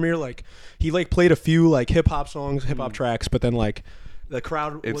DJ Premier, like he like played a few like hip hop songs, hip hop tracks, but then like the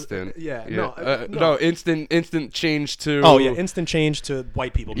crowd Instant. no, instant change to. Oh yeah, instant change to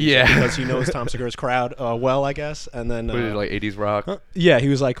white people. Music Yeah. because he knows Tom Segura's crowd well, I guess. And then What is it, like 80s rock? yeah, he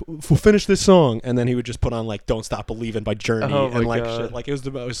was like, "We'll finish this song," and then he would just put on like "Don't Stop Believing" by Journey Oh my and like God. shit. Like it was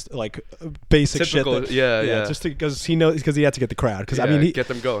the most like basic Typical, shit. That, yeah. Just because he had to get the crowd. Because I Yeah, mean, he, get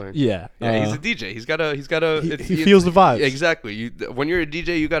them going. yeah, Yeah, he's a DJ. He's gotta. he feels the vibes. Exactly. When you're a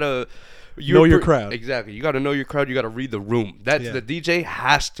DJ, you gotta Know your crowd. Exactly. You gotta know your crowd. You gotta read the room. That's Yeah. the DJ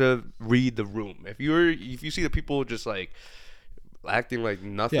has to read the room. If you see the people just like acting like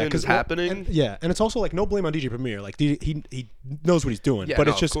nothing is happening. And it's also like no blame on DJ Premier. Like he knows what he's doing. Yeah, but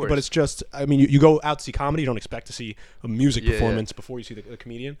no, it's just of course. but it's just I mean you go out to see comedy, you don't expect to see a music Yeah, performance before you see the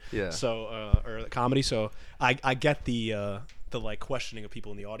comedian. Yeah. So or the comedy. So I get the like questioning of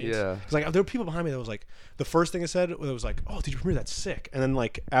people in the audience. Yeah. Because like there were people behind me that was like the first thing I said was like, "Oh, DJ Premier, that's sick." And then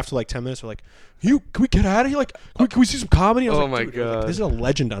like after like 10 minutes, they're like, can we get out of here? Like, can we see some comedy? I was Oh like, my "Dude," I was like, God. this is a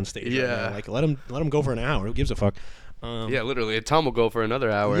legend on stage. Right Yeah. now. Like let him go for an hour. Who gives a fuck? Yeah, literally. And Tom will go for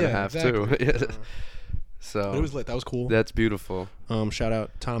another hour and a half too. exactly. So But it was lit. That was cool. that's beautiful. Shout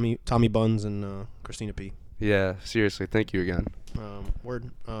out Tommy Buns and Christina P. Yeah, seriously. Thank you again.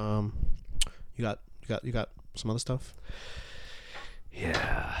 Word. You got some other stuff?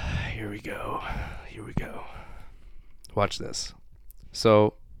 Yeah, here we go. Watch this.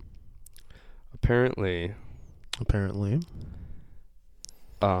 So, apparently,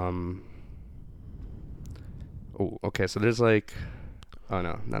 oh, okay, so there's like, oh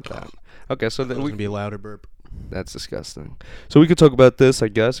no, not that. Okay, so That was gonna be a louder burp. that's disgusting. So we could talk about this, I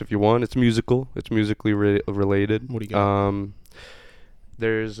guess, if you want. It's musical. It's musically related. What do you got?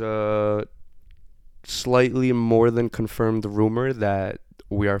 There's a slightly more than confirmed rumor that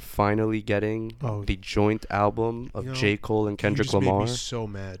we are finally getting Oh. the joint album of You know, J. Cole and Kendrick you just Lamar. made me so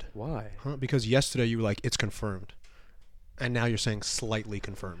mad. Why? Huh? Because yesterday you were like, it's confirmed, and now you're saying slightly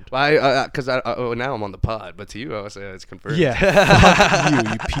confirmed. Well, because now I'm on the pod, but to you, I would say it's confirmed. Yeah,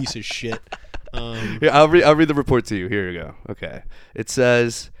 fuck you piece of shit. Here, I'll read the report to you. Here you go. Okay. It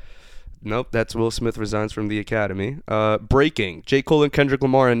says, nope, that's Will Smith resigns from the Academy. Breaking. J. Cole and Kendrick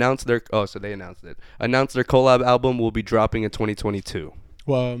Lamar announced their... Oh, so they announced it. Announced their collab album will be dropping in 2022.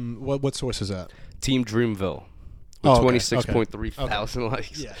 Well, what source is that? Team Dreamville. With Oh, okay, 26.3 thousand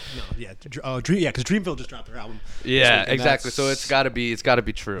likes. Yeah, no, yeah, because Dreamville just dropped their album. this Yeah, week, and exactly. that's- So it's gotta be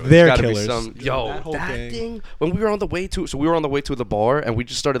true. They're It's gotta killers. be some. That Yo, whole that gang. thing. When we were on the way to the bar and we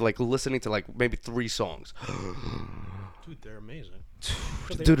just started like listening to like maybe 3 songs. Dude, they're amazing.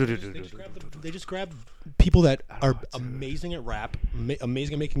 They just grab people that are amazing at rap,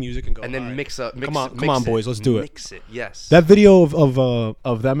 amazing at making music, and go. And then "All right, mix up. come on, boys, let's do it." Mix it. Yes. That video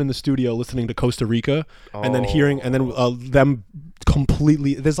of them in the studio listening to Costa Rica, and then hearing, and then them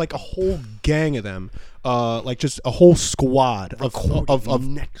completely. There's like a whole gang of them, like just a whole squad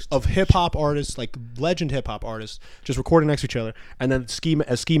of hip hop artists, like legend hip hop artists, just recording next to each other. And then Ski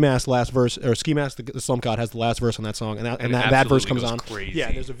Mask last verse, or Ski Mask the Slump God has the last verse on that song, and that verse comes on. Crazy.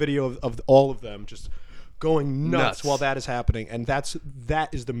 Yeah, there's a video of all of them just going nuts while that is happening, and that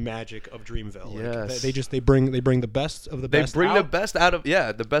is the magic of Dreamville. Yes. Like, they bring the best of the best. They bring out, the best out of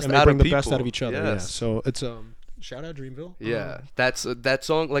the best and out they bring of the people. best out of each other. Yes. Yeah. So it's shout out Dreamville. Yeah, that's that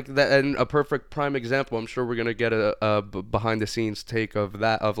song, like that, and a perfect prime example. I'm sure we're gonna get a behind the scenes take of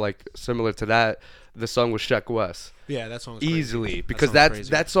that, of like similar to that. The song was Sheck West. Yeah, that song is Easily, crazy. because that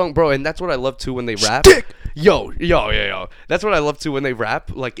crazy. that song, bro, and that's what I love too when they rap. Yo. That's what I love too when they rap.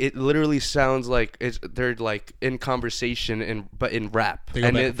 Like it literally sounds like they're like in conversation but in rap,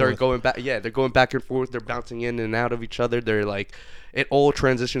 they're going back. Yeah, they're going back and forth. They're bouncing in and out of each other. They're like, it all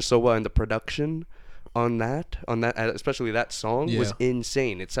transitions so well, and the production on that, especially that song was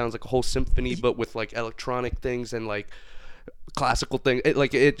insane. It sounds like a whole symphony, but with like electronic things and like classical thing.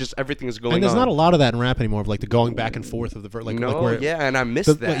 It just, everything is going on. And there's not a lot of that in rap anymore, of like the going back and forth of the verse. And I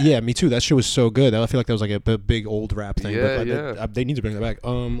missed that. Yeah, me too. That shit was so good. I feel like that was like a big old rap thing. Yeah, but they need to bring that back.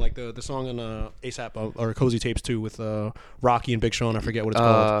 Like the song on ASAP or Cozy Tapes 2 with Rocky and Big Sean. I forget what it's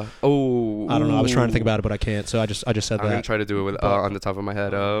called. I don't know. I was trying to think about it, but I can't. So I just said that. I'm gonna try to do it with on the top of my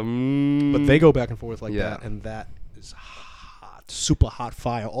head. But they go back and forth like that, and that is hot, super hot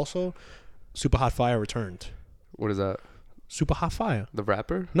fire. Also, Super Hot Fire returned. What is that? Super Hot Fire. The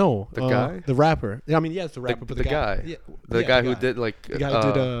rapper? No, the guy. The rapper. Yeah, I mean, it's the rapper, but the guy. Yeah, the guy who did like. The guy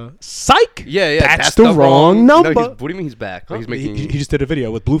who did Psych. Yeah. That's the wrong number. No, what do you mean he's back? Huh? He's making. He just did a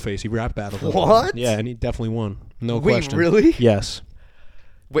video with Blueface. He rap battled him. What? Yeah, and he definitely won. No Wait, question. Really? Yes.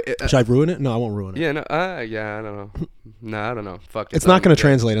 Wait, should I ruin it? No, I won't ruin it. Yeah, no, I don't know. I don't know. Fuck it. It's not going to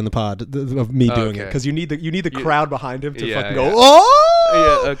translate in the pod of me doing it, because you need the crowd behind him to fucking go. Oh.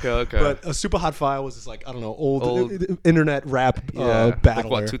 Yeah. Okay. But a Super Hot Fire was this, like, I don't know, old internet rap battler. Like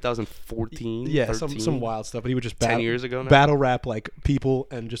what, 2014? Yeah, 13? some wild stuff. But he would just 10 years ago now? Battle rap like people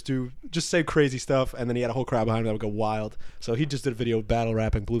and just say crazy stuff, and then he had a whole crowd behind him that would go wild. So he just did a video of battle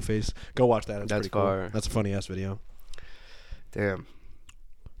rapping Blueface. Go watch that. That's pretty cool. That's a funny ass video. Damn.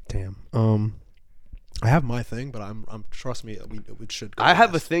 I have my thing, but I'm trust me, we should go. I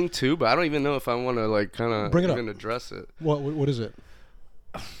have a thing too, but I don't even know if I want to like kind of even address it. What is it?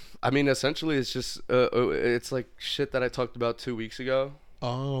 I mean, essentially, it's just it's like shit that I talked about 2 weeks ago.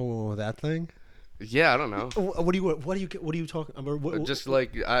 Oh, that thing. Yeah, I don't know. What are you talking about? Just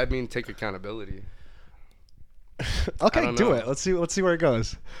like, I mean, take accountability. Okay, do it. Let's see where it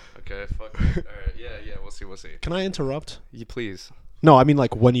goes. Okay, fuck it. All right, yeah, we'll see. Can I interrupt? You please. No, I mean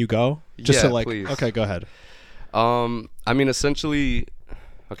like when you go. Just so like. Please. Okay, go ahead. I mean, essentially,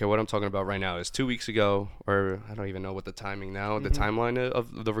 okay, what I'm talking about right now is 2 weeks ago, or I don't even know what the timing now, the timeline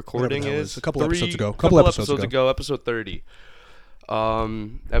of the recording is. A couple episodes ago. Episode 30.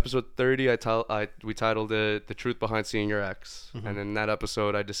 Episode 30, we titled it "The Truth Behind Seeing Your Ex," and in that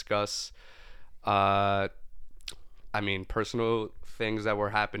episode, I discuss, personal things that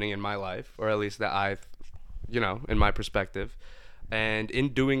were happening in my life, or at least that I've, in my perspective. And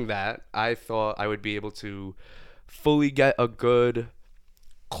in doing that, I thought I would be able to fully get a good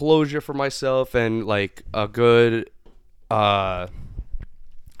closure for myself and like a good,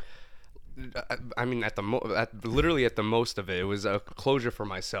 literally at the most of it, it was a closure for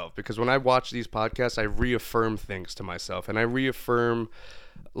myself. Because when I watch these podcasts, I reaffirm things to myself, and I reaffirm,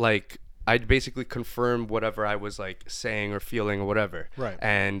 like, I basically confirm whatever I was like saying or feeling or whatever. Right.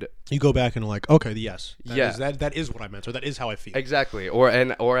 And you go back and like, okay, yes. That is what I meant, or that is how I feel. Exactly. Or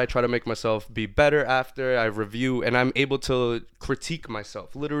I try to make myself be better after I review, and I'm able to critique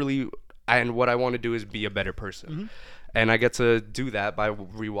myself literally. And what I want to do is be a better person. And I get to do that by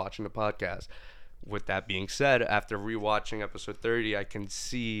rewatching the podcast. With that being said, after rewatching episode 30, I can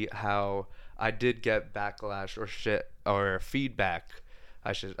see how I did get backlash or feedback.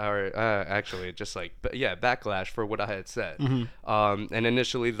 Backlash for what I had said. And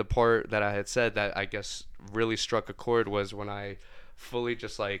initially, the part that I had said that I guess really struck a chord was when I fully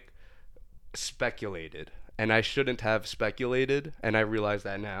just like speculated, and I shouldn't have speculated, and I realize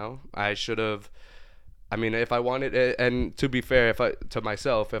that now. I should have. I mean, if I wanted it, and to be fair, if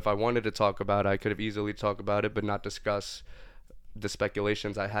I wanted to talk about it, I could have easily talked about it, but not discuss the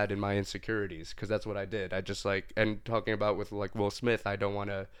speculations I had in my insecurities, because that's what I did. I just like, and talking about with like Will Smith, I don't want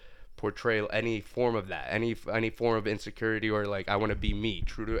to portray any form of that, any form of insecurity, or like I want to be me,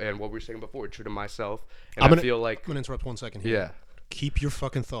 and what we were saying before, true to myself. And I feel like I'm gonna interrupt 1 second here. Yeah. Keep your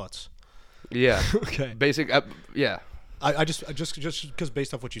fucking thoughts. Yeah. Okay. Yeah. I just because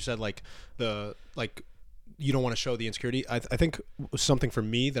based off what you said, like you don't want to show the insecurity. I think something for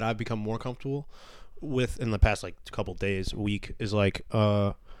me that I've become more comfortable with in the past like couple days, week, is like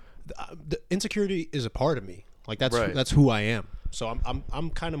the insecurity is a part of me. Like that's who I am. So I'm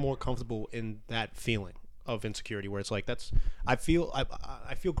kind of more comfortable in that feeling of insecurity, where it's like I feel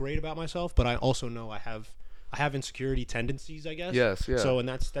great about myself, but I also know I have insecurity tendencies, I guess. Yes, yeah. So and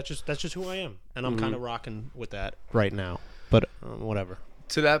that's just who I am, and I'm kind of rocking with that right now. But whatever.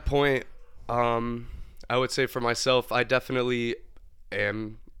 To that point, I would say for myself, I definitely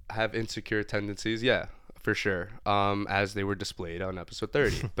have insecure tendencies. Yeah, for sure. As they were displayed on episode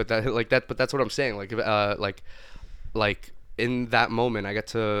 30. But that's what I'm saying. Like in that moment,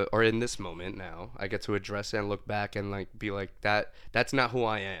 in this moment now, I get to address it and look back and like be like that's not who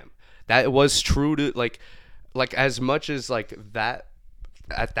I am. That was true to like as much as like that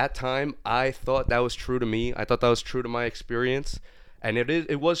at that time, I thought that was true to me. I thought that was true to my experience, and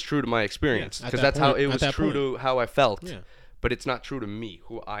it was true to my experience, because that's how it was true to how I felt. Yeah. But it's not true to me,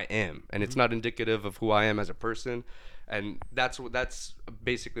 who I am, and it's not indicative of who I am as a person. And that's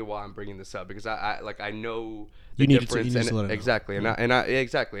basically why I'm bringing this up, because I know the difference, exactly, and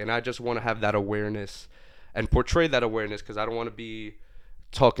I just want to have that awareness and portray that awareness, because I don't want to be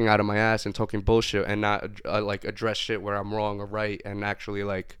talking out of my ass and talking bullshit and not like address shit where I'm wrong or right, and actually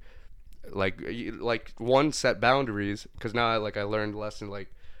like one, set boundaries, because now I learned a lesson,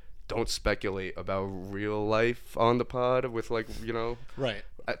 like don't speculate about real life on the pod with right.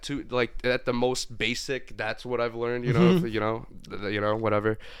 At the most basic, that's what I've learned,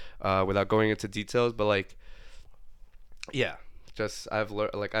 whatever, without going into details, but I've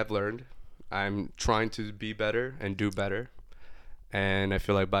learned. I'm trying to be better and do better, and I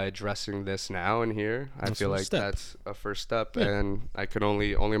feel like by addressing this now and here, I feel like that's a first step, and I could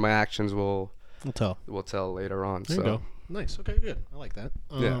only my actions will tell later on. There you go. Nice. Okay, good. I like that.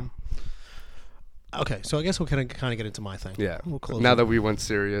 Okay, so I guess we'll kind of get into my thing. Yeah. We'll close now that we went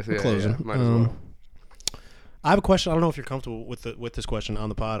serious, might as well. I have a question. I don't know if you're comfortable with this question on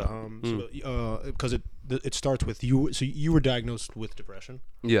the pod, because it starts with you. So you were diagnosed with depression.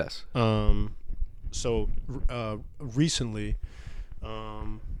 Yes. So recently,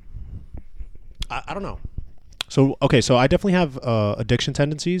 I don't know. So so I definitely have addiction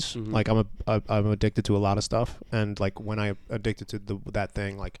tendencies. Mm-hmm. Like I'm addicted to a lot of stuff, and like when I'm addicted to that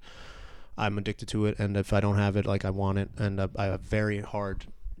thing, like I'm addicted to it, and if I don't have it, like I want it, and I have very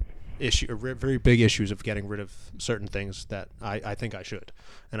big issues of getting rid of certain things that I think I should,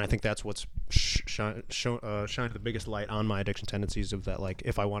 and I think that's what's shined the biggest light on my addiction tendencies, of that, like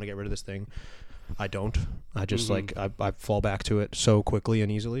if I want to get rid of this thing, I don't. I just I fall back to it so quickly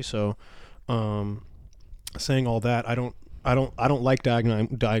and easily. So, saying all that, I don't like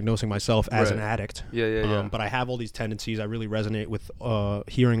diagnosing myself as an addict. Yeah. But I have all these tendencies. I really resonate with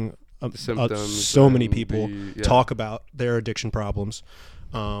hearing so many people talk about their addiction problems.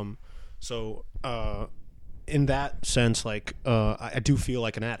 So in that sense, like I do feel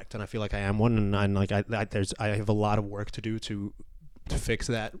like an addict, and I feel like I am one, and I have a lot of work to do to fix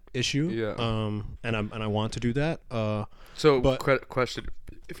that issue. Yeah. And I want to do that. Question,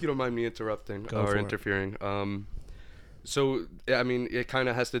 if you don't mind me interrupting or interfering. So I mean, it kind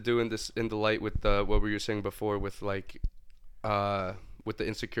of has to do in the light with what we were saying before, with like with the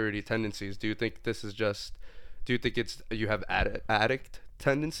insecurity tendencies. Do you think it's you have addict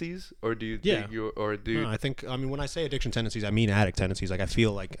tendencies, or do you think you, or do you... No, I mean when I say addiction tendencies, I mean addict tendencies. Like I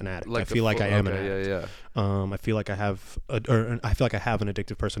feel like an addict. I feel like I am an addict. Yeah. I feel like I have an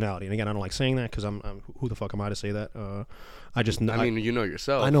addictive personality. And again, I don't like saying that, because I'm who the fuck am I to say that? I mean, you know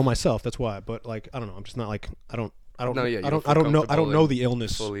yourself. I know myself. That's why. But like I don't know. I'm just not like I don't know the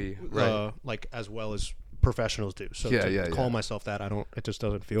illness fully, right. Like as well as professionals do. So to call myself that, it just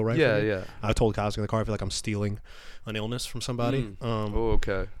doesn't feel right. Yeah. I told Kaz in the car, I feel like I'm stealing an illness from somebody.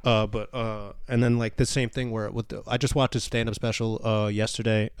 Okay. And then like the same thing where I just watched his stand-up special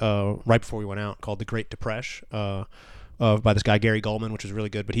yesterday, right before we went out, called The Great Depression, by this guy Gary Gulman, which is really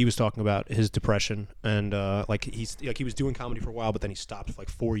good. But he was talking about his depression, and he was doing comedy for a while, but then he stopped for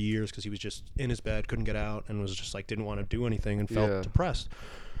like 4 years because he was just in his bed, couldn't get out, and was just like didn't want to do anything and felt depressed.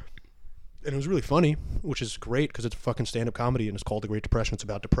 And it was really funny, which is great, because it's fucking stand-up comedy, and it's called The Great Depression. It's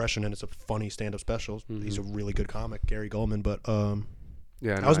about depression, and it's a funny stand-up special. Mm-hmm. He's a really good comic, Gary Gulman. But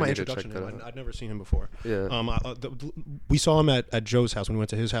Yeah, that was I my need to introduction check to that him. out. I'd never seen him before. Yeah. We saw him at Joe's house when we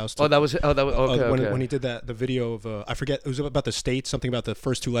went to his house. That was okay. When he did the video of I forget, it was about the states, something about the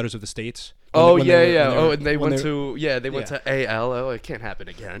first two letters of the states. And they went to AL. Oh, it can't happen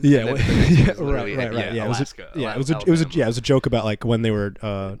again. Yeah, And then right. Yeah, Alaska. It was a joke about like when they were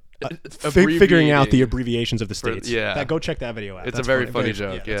figuring out the abbreviations of the states. Go check that video out. It's a very funny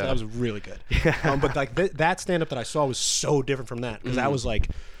joke. Yeah, that was really good. But like that stand up that I saw was so different from that because that was like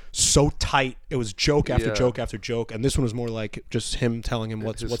so tight. It was joke after joke after joke, and this one was more like just him telling him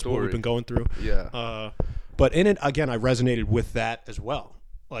what we've been going through. Yeah. But in it again, I resonated with that as well,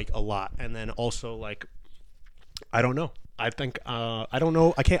 like a lot, and then also like I don't know. I think I don't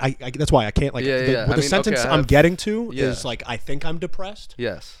know. I can't. That's why I can't like. The sentence I'm getting to is like I think I'm depressed.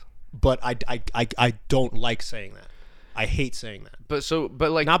 Yes. But I don't like saying that. I hate saying that.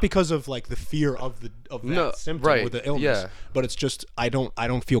 But like not because of like the fear of that symptom or the illness. But it's just I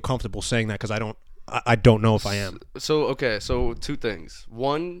don't feel comfortable saying that because I don't know if I am. So two things.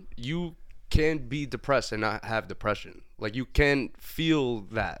 One, you can be depressed and not have depression. Like you can feel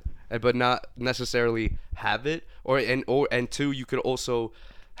that, but not necessarily have it. And two, you could also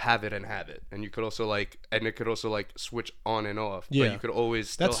have it, and you could also it could also switch on and off. Yeah, but you could always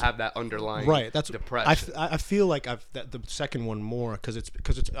still have that underlying depression. I feel like the second one more because it's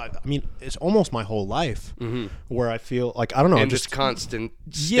I mean it's almost my whole life where I feel like I don't know in this constant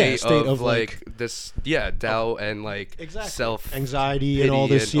state of like this doubt and self anxiety and all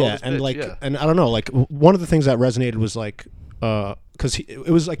this and I don't know, like one of the ththings that resonated was like because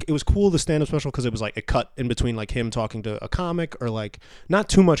it was cool, the stand-up special, because it was like a cut in between like him talking to a comic, or like not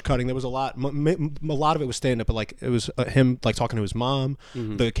too much cutting. There was a lot of it was stand-up, but like it was him like talking to his mom,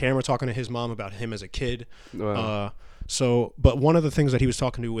 the camera talking to his mom about him as a kid. Wow. But one of the things that he was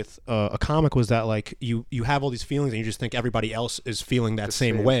talking to with a comic was that like you have all these feelings and you just think everybody else is feeling that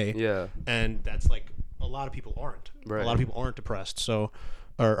same way. Yeah. And that's like a lot of people aren't. Right. A lot of people aren't depressed, so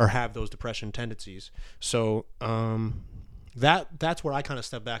or have those depression tendencies. So that's where I kind of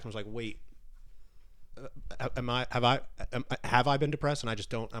stepped back and was like, wait, have I been depressed and I just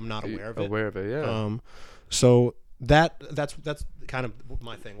don't, I'm not aware of it. Aware of it, yeah. So that's kind of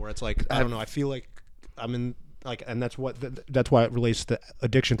my thing, where it's like I don't know, I feel like I'm in like, and that's why it relates to the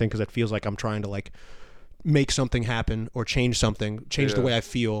addiction thing, because it feels like I'm trying to like make something happen or change the way I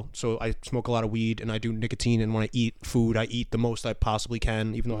feel. So I smoke a lot of weed and I do nicotine, and when I eat food, I eat the most I possibly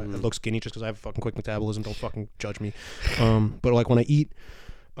can, even though I look skinny just because I have fucking quick metabolism. Don't fucking judge me. But like when I eat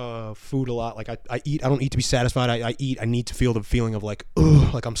food a lot, like I don't eat to be satisfied. I eat, I need to feel the feeling of like,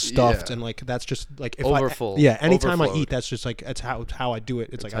 ugh, like I'm stuffed, and like that's just like if overfull. Anytime I eat, that's just like that's how I do it.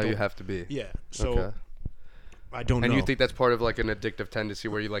 It's like how you have to be. Yeah. So I don't know. And you think that's part of like an addictive tendency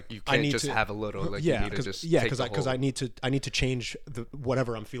where you can't just have a little, like you need to just because I need to change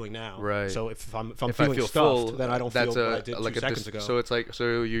whatever I'm feeling now. Right. So if I'm feeling stuffed, full, then I don't feel what I did like 2 seconds ago. So it's like, so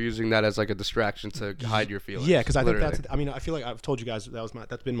you're using that as like a distraction to hide your feelings. Yeah, because I think that's. I mean, I feel like I've told you guys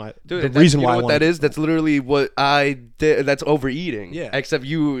that's been my the reason why. You know what that is? That's literally what I did. That's overeating. Yeah. Except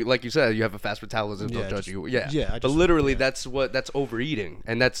you, like you said, you have a fast metabolism. Don't judge you. Yeah. Yeah. But literally, that's overeating,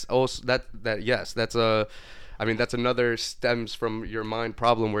 and that's also that's a. I mean, that's another stems from your mind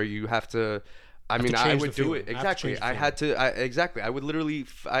problem where you have to. I would do it exactly. I would literally,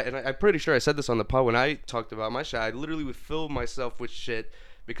 and I'm pretty sure I said this on the pod when I talked about my shit. I literally would fill myself with shit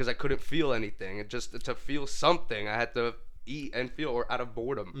because I couldn't feel anything, and just to feel something, I had to eat and feel, or out of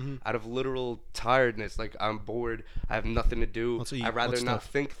boredom, out of literal tiredness. Like I'm bored, I have nothing to do. I'd rather not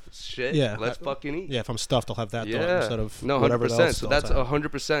think shit. Yeah, let's fucking eat. Yeah, if I'm stuffed, I'll have that thought instead of whatever 100%. else. So that's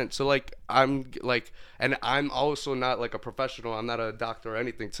 100%. So like I'm like, and I'm also not like a professional. I'm not a doctor or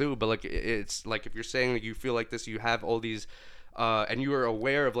anything too. But like it's like if you're saying like you feel like this, you have all these. And you are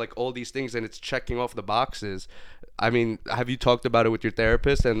aware of like all these things, and it's checking off the boxes. I mean, have you talked about it with your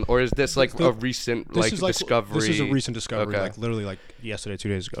therapist, or is this like a recent discovery? This is a recent discovery, like literally like yesterday, 2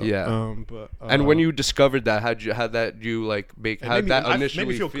 days ago. Yeah. And when you discovered that, how that initially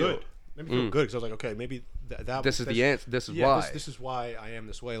made me feel good. Made me feel good because I was like, okay, maybe this is the answer. This is why. This is why I am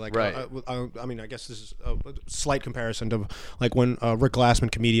this way. Like, right. I mean, I guess this is a slight comparison to like when Rick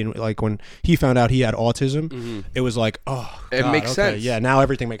Glassman, comedian, like when he found out he had autism, it was like, oh, God, it makes sense. Yeah, now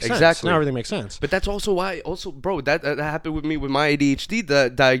everything makes sense. Exactly. Now everything makes sense. But that's also why. Also, bro, that happened with me with my ADHD.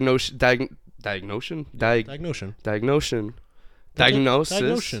 The diagnosis.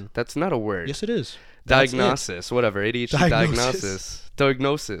 That's not a word. Yes, it is. Diagnosis, whatever. ADHD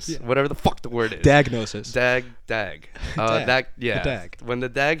diagnosis, whatever the fuck the word is. Diagnosis. Dag. Dag. When the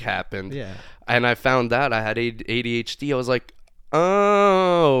dag happened, yeah, and I found out I had ADHD, I was like,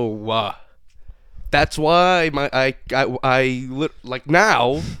 oh, That's why like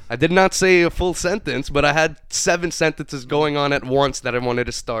now I did not say a full sentence, but I had 7 sentences going on at once that I wanted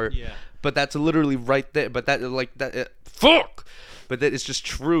to start. Yeah. But that's literally right there. But that like that fuck. But that it's just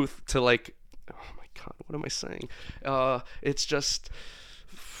truth to like. Oh my god, what am I saying? It's just.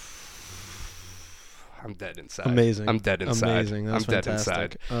 I'm dead inside. Amazing. I'm dead inside. Amazing. That's I'm dead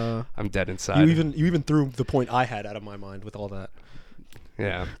fantastic. inside. I'm dead inside. You even threw the point I had out of my mind with all that.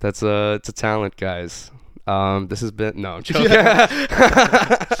 Yeah, it's a talent, guys. This has been no. I'm joking.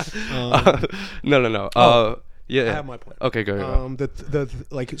 No. Yeah. I have my point. Okay, go.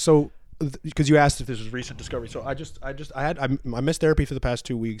 Because you asked if this was recent discovery, so I missed therapy for the past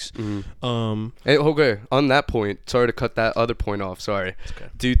 2 weeks. Hey, okay. On that point, sorry to cut that other point off. Sorry. Okay.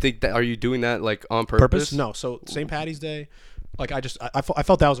 Do you think that are you doing that like on purpose? No. So St. Patty's Day, like I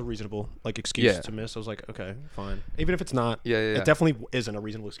felt that was a reasonable like excuse Yeah. to miss. I was like, okay, fine. Even if it's not, Yeah. it definitely isn't a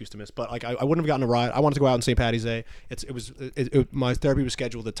reasonable excuse to miss. But like I wouldn't have gotten a ride. I wanted to go out on St. Patty's Day. My therapy was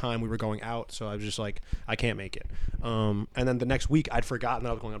scheduled at the time we were going out, so I was just like, I can't make it. And then the next week I'd forgotten that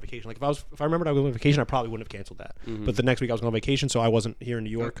I was going on vacation. Like if I remembered I was going on vacation, I probably wouldn't have canceled that. But the next week I was going on vacation, so I wasn't here in New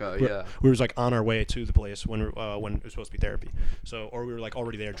York. Okay, yeah. We were like on our way to the place when it was supposed to be therapy. So or we were like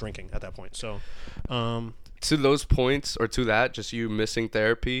already there drinking at that point. So. To those points or to that, just you missing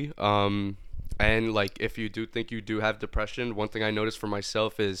therapy, and like if you do think you do have depression, one thing I noticed for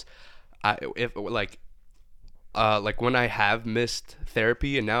myself is, like when I have missed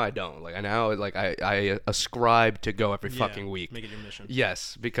therapy and now I don't, like I ascribe to go every fucking week. Make it your mission.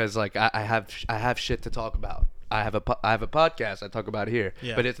 Yes, because like I have shit to talk about. I have a podcast I talk about here,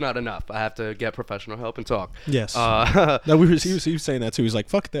 but it's not enough. I have to get professional help and talk. Yes. No, he was saying that too. He's like,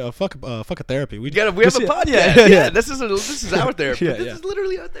 fuck a therapy. We have a podcast. Yeah. This is our therapy. This is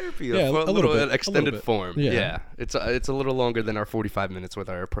literally our therapy. Yeah, for a little bit, extended form. Yeah. It's a little longer than our 45 minutes with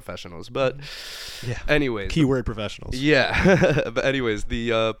our professionals, but yeah. Anyways, Keyword professionals. Yeah. But anyways,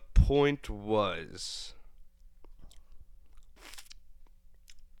 the point was,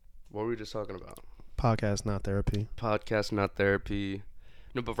 what were we just talking about? Podcast, not therapy. Podcast, not therapy.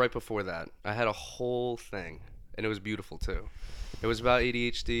 No, but right before that, I had a whole thing, and it was beautiful too. It was about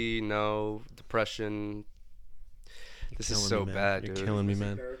ADHD, depression. This is so bad, dude. You're killing me,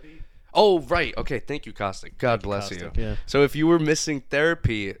 man. Oh, right. Okay, thank you, Caustic. God bless you. Yeah. So if you were missing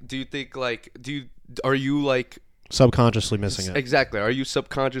therapy, do you think are you like subconsciously missing it? Exactly. Are you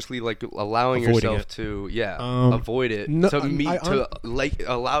subconsciously like allowing Avoiding yourself it. to avoid it no, like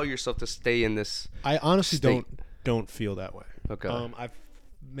allow yourself to stay in this? I honestly state. don't feel that way. Okay. I've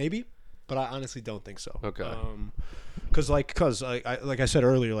maybe, but I honestly don't think so. Okay. Because I said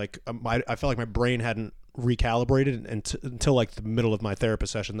earlier, like I felt like my brain hadn't recalibrated until like the middle of my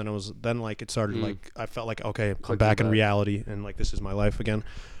therapist session. Then it started like I felt like okay, I'm back in reality and like this is my life again.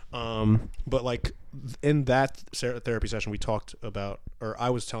 But like in that therapy session we talked about, or I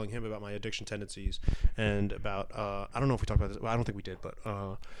was telling him about my addiction tendencies and about I don't know if we talked about this. Well, I don't think we did, but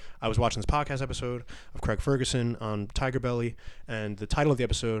I was watching this podcast episode of Craig Ferguson on Tiger Belly, and the title of the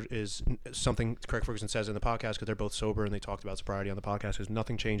episode is something Craig Ferguson says in the podcast because they're both sober and they talked about sobriety on the podcast. Is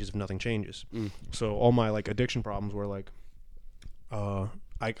nothing changes if nothing changes. So all my like addiction problems were like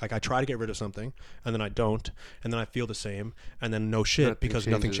I try to get rid of something and then I don't, and then I feel the same, and then no shit because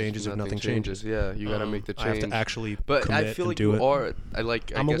nothing changes if nothing changes. Yeah, you gotta make the change. I have to actually but commit I feel like and do you it. are.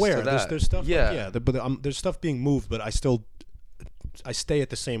 I'm aware. There's stuff. Yeah, there's stuff being moved, but I stay at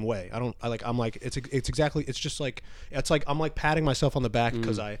the same way. It's just like I'm like patting myself on the back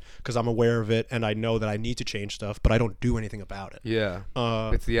because I'm aware of it and I know that I need to change stuff, but I don't do anything about it. Yeah.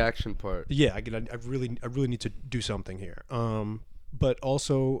 It's the action part. Yeah, I really need to do something here. But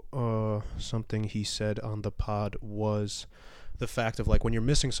also something he said on the pod was the fact of like when you're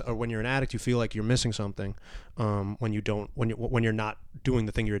missing or when you're an addict, you feel like you're missing something when you're not doing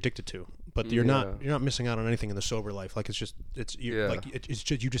the thing you're addicted to. But you're not missing out on anything in the sober life. Like it's just you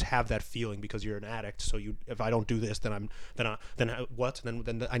have that feeling because you're an addict. So if I don't do this, then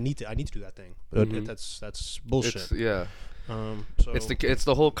I need to do that thing. But that's bullshit. So it's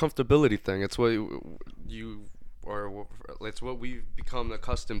the whole comfortability thing. It's what it's what we've become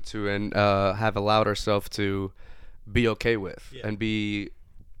accustomed to and have allowed ourselves to be okay with and be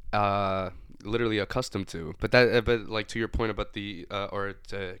literally accustomed to. But like to your point about or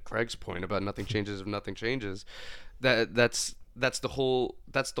to Craig's point about nothing changes if nothing changes, that's the whole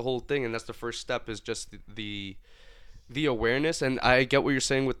thing, and that's the first step is just the awareness. And I get what you're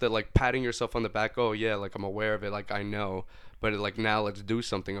saying with the like patting yourself on the back. Oh yeah, like I'm aware of it, like I know, but like now let's do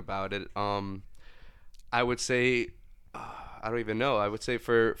something about it. I would say, I don't even know. I would say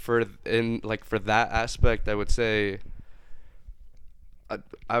for that aspect, I would say,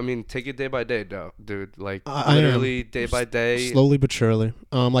 I mean, take it day by day, though, dude. Like I literally day by day. slowly but surely.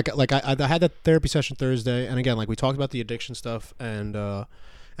 Like I had that therapy session Thursday, and again, like we talked about the addiction stuff, and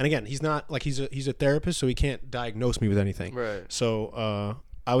again, he's not like he's a therapist, so he can't diagnose me with anything. Right. So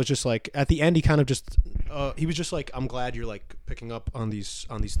I was just like, at the end, he kind of just he was just like, I'm glad you're like picking up on these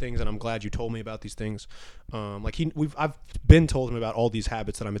things, and I'm glad you told me about these things. Like I've been told him about all these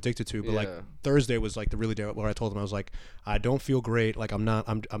habits that I'm addicted to, but like Thursday was like the really day where I told him, I was like, I don't feel great, like I'm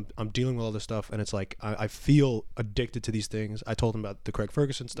dealing with all this stuff, and it's like I feel addicted to these things. I told him about the Craig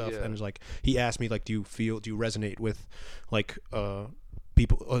Ferguson stuff, and it's like he asked me like, do you resonate with like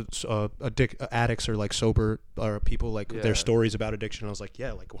people addicts or like sober or people like their stories about addiction. I was like,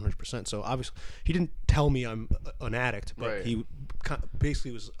 yeah, like 100%. So obviously he didn't tell me I'm an addict, but he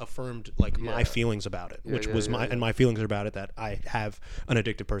basically was affirmed like my feelings about it, which was and my feelings are about it that I have an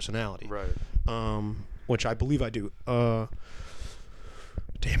addictive personality, which I believe I do. Damn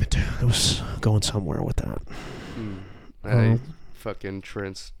it, it was going somewhere with that. I fucking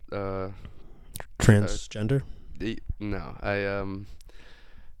transgender. No,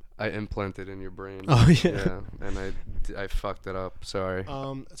 I implanted in your brain. Oh yeah. And I fucked it up. Sorry.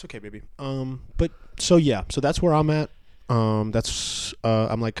 It's okay, baby. But so that's where I'm at. That's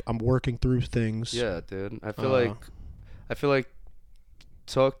I'm working through things. Yeah, dude. I feel like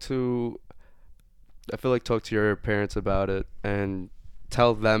talk to your parents about it and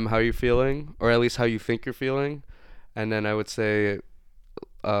tell them how you're feeling, or at least how you think you're feeling, and then I would say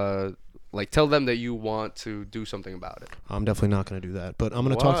like tell them that you want to do something about it. I'm definitely not going to do that, but I'm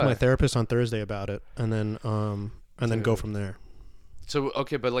going to talk to my therapist on Thursday about it, and then go from there. So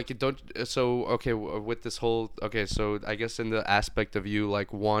okay, but like you don't. So okay, with this whole so I guess in the aspect of you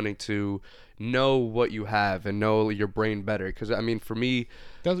like wanting to know what you have and know your brain better, because I mean for me,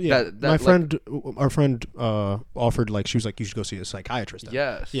 our friend offered, like, she was like, you should go see a psychiatrist then.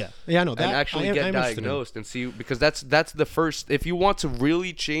 Yes. Yeah, I know that. And actually get diagnosed and see, because that's the first. If you want to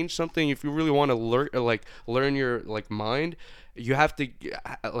really change something, if you really want to learn your like mind, you have to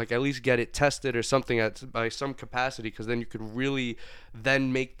like at least get it tested or something by some capacity, because then you could really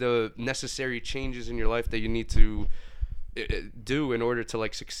then make the necessary changes in your life that you need to do in order to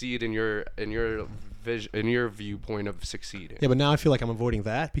like succeed in your vision, in your viewpoint of succeeding. Yeah, but now I feel like I'm avoiding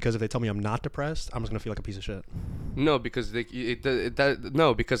that, because if they tell me I'm not depressed, I'm just gonna feel like a piece of shit. No, because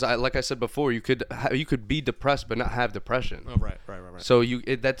because like I said before, you could be depressed but not have depression. Oh, right. So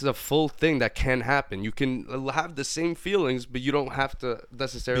that's a full thing that can happen. You can have the same feelings, but you don't have to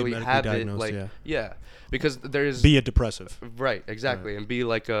necessarily have it. Like because there's be a depressive. Right, exactly, and be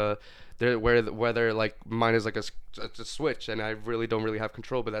like a. Whether like mine is like a switch, and I really don't have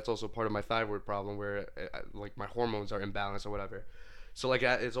control, but that's also part of my thyroid problem where like my hormones are imbalanced or whatever. So like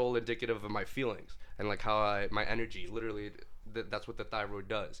it's all indicative of my feelings and like how my energy, literally that's what the thyroid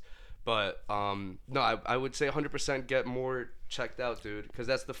does. But no, I would say 100% get more checked out, dude, because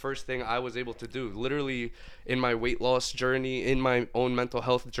that's the first thing I was able to do. Literally in my weight loss journey, in my own mental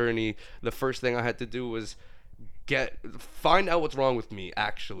health journey, the first thing I had to do was find out what's wrong with me,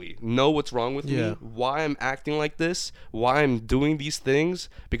 actually know what's wrong with me, why I'm acting like this, why I'm doing these things,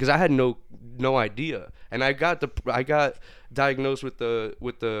 because I had no idea. And I got diagnosed with the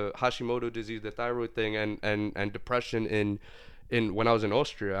Hashimoto disease, the thyroid thing, and depression in when I was in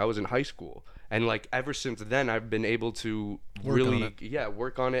Austria. I was in high school, and like ever since then I've been able to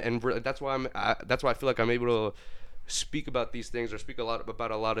work on it, and that's why I feel like I'm able to speak about these things or speak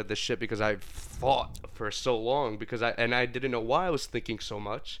about a lot of this shit, because I've fought for so long, because I didn't know why I was thinking so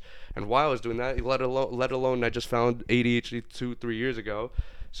much and why I was doing that, let alone I just found ADHD 2-3 years ago.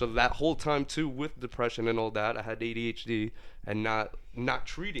 So that whole time too, with depression and all that, I had ADHD and not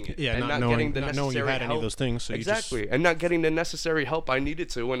treating it, and not getting the necessary you had help. Any of those things, so exactly, and not getting the necessary help I needed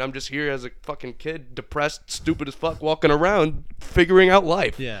to, when I'm just here as a fucking kid, depressed, stupid as fuck, walking around figuring out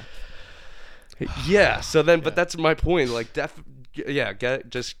life. So then, but that's my point. Like,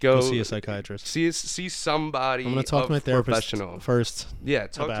 just go see a psychiatrist. See somebody. I'm gonna talk to my therapist first. Yeah,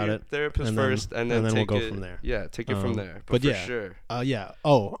 talk to your therapist first, and then we'll go from there. Yeah, take it from there. But for sure. I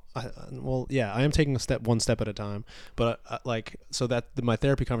am taking one step at a time. But so that my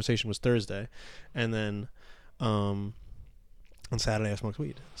therapy conversation was Thursday, and then on Saturday I smoked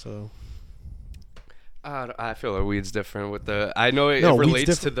weed. So. I feel like weed's different with the. I know it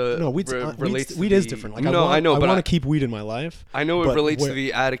relates to the. No, weed is different. Like, I know, but I want to keep weed in my life. I know it relates to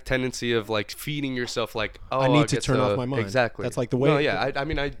the addict tendency of like feeding yourself. Like, I need to turn off my mind. Exactly. That's like the way. No, I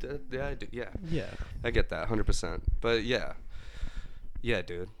mean, I get that 100%. But yeah. Yeah,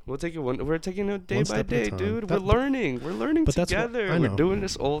 dude. We'll take it we're taking it day One by step at a day, time. dude. That- We're learning. We're learning but that's what- together. I We're know. doing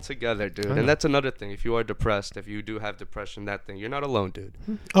this all together, dude. I know. And that's another thing. If you are depressed, if you do have depression, that thing, you're not alone, dude.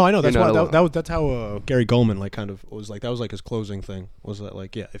 Oh, I know. That's You're why. not alone. That's how Gary Goldman like kind of was like. That was like his closing thing. Was that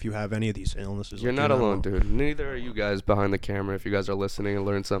like, yeah, if you have any of these illnesses, You're like, not alone, dude. Neither are you guys behind the camera. If you guys are listening and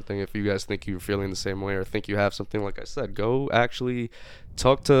learn something, if you guys think you're feeling the same way or think you have something, like I said, go actually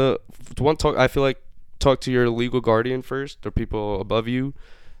talk to I feel like talk to your legal guardian first, or people above you,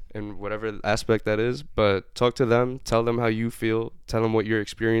 in whatever aspect that is. But talk to them, tell them how you feel, tell them what you're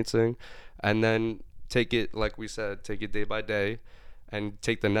experiencing, and then take it, like we said, take it day by day, and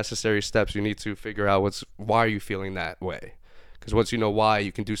take the necessary steps you need to figure out why are you feeling that way. Because once you know why,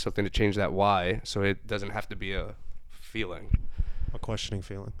 you can do something to change that why, so it doesn't have to be a feeling. A questioning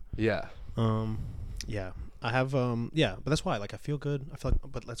feeling. Yeah. Yeah. I have yeah, but that's why like I feel good. I feel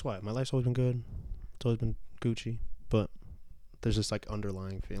like, but that's why my life's always been good. It's always been Gucci, but there's this like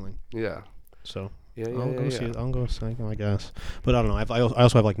underlying feeling. Yeah. So Yeah. I'll go see it. I'll go see it, I guess. But I don't know. I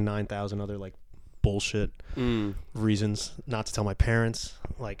also have like 9,000 other like bullshit reasons not to tell my parents.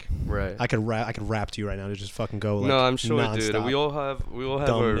 Like Right. I could rap to you right now to just fucking go. Like, No, I'm sure, nonstop. dude. We all have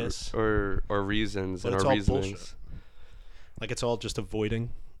dumbness. our reasons But and it's our all reasonings. bullshit. Like it's all just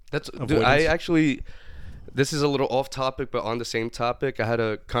avoiding. Dude, I Avoidance. actually, this is a little off topic, but on the same topic, I had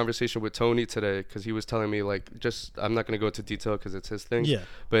a conversation with Tony today because he was telling me, like, I'm not going to go into detail because it's his thing. Yeah.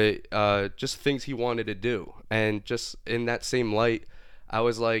 But just things he wanted to do. And just in that same light, I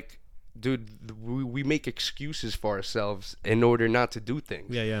was like, dude, we make excuses for ourselves in order not to do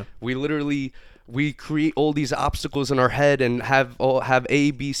things. Yeah. We create all these obstacles in our head and have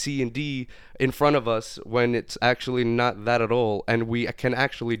A, B, C, and D in front of us when it's actually not that at all. And we can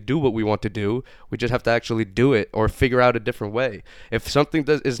actually do what we want to do. We just have to actually do it or figure out a different way. If something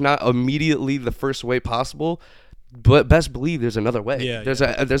is not immediately the first way possible, but best believe there's another way. Yeah, There's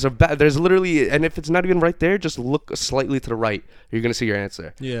literally, and if it's not even right there, just look slightly to the right. You're gonna see your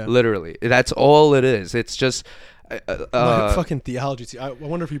answer. Yeah. Literally, that's all it is. It's just. My fucking theology. I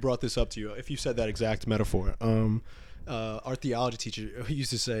wonder if he brought this up to you. If you said that exact metaphor. Our theology teacher, he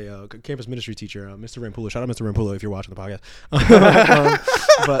used to say, campus ministry teacher, Mr. Rampula. Shout out, Mr. Rampula, if you're watching the podcast.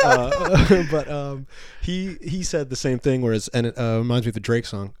 But he said the same thing. Whereas, and it reminds me of the Drake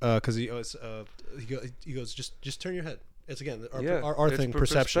song, because he goes, just turn your head. It's again our it's thing,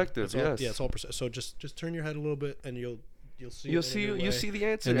 perception. perspective. It's all, Yes. yeah, it's all so just turn your head a little bit, and you'll see. You'll see the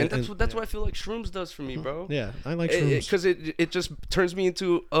answer, And- and that's and- that's yeah. what I feel like shrooms does for me, bro. Yeah, I like shrooms. Because it just turns me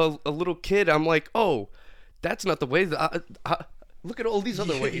into a little kid. I'm like, oh, that's not the way. Look at all these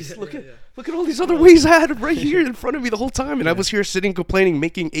other ways. Look at all these other ways I had right here in front of me the whole time, and I was here sitting complaining,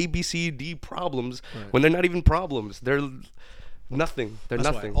 making A, B, C, D problems when they're not even problems. They're nothing. They're That's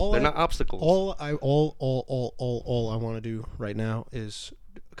why nothing. all They're I- not obstacles. All I want to do right now is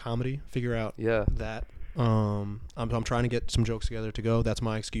comedy. Figure out Yeah. that. I'm trying to get some jokes together to go. That's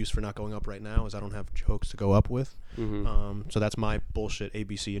my excuse for not going up right now, is I don't have jokes to go up with. So that's my bullshit A,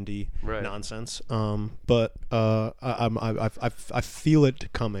 B, C, and D Right. nonsense. But I feel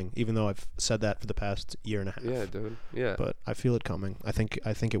it coming, even though I've said that for the past year and a half. Yeah, dude. Yeah. But I feel it coming. I think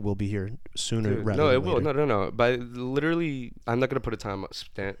it will be here sooner Dude, rather no, than it will. later. No. By literally, I'm not gonna put a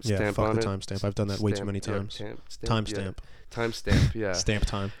stamp Yeah, fuck on the it. timestamp. I've done that way too many yeah, times. Timestamp. Timestamp. Timestamp. Yeah. Stamp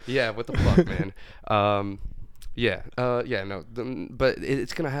time. Yeah. What the fuck, man? Yeah. No. But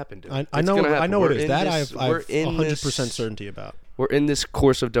it's gonna happen, dude. I It's know. gonna I happen. know We're it is. in That this- I've we're in 100% this- certainty about. We're in this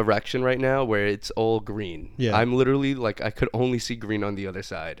course of direction right now where it's all green. Yeah. I'm literally like, I could only see green on the other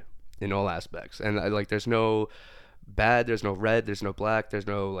side in all aspects, and there's no bad, there's no red, there's no black, there's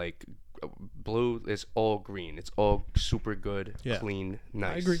no like blue. It's all green. It's all super good, Yeah. clean,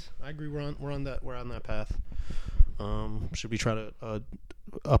 nice. I agree. We're on that path. Should we try to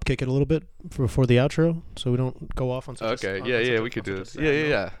upkick it a little bit before the outro, so we don't go off on such Okay. a, Yeah. on We could such do a it. sad Yeah.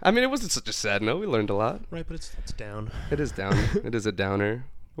 note. I mean, it wasn't such a sad note. We learned a lot. Right, but it's down. It is down. It is a downer.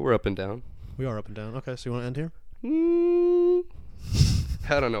 But we're up and down. We are up and down. Okay, so you want to end here?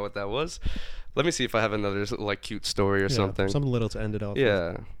 I don't know what that was. Let me see if I have another like cute story or something. Something little to end it off. with.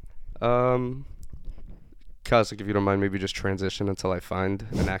 Yeah. Kosik, if you don't mind, maybe just transition until I find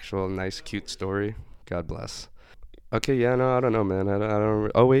an actual nice, cute story. God bless. Okay, yeah, no, I don't know, man. I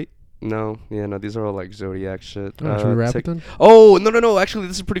don't. Oh wait, no, yeah, no. These are all like zodiac shit. Oh, should we wrap it then? Oh no! Actually,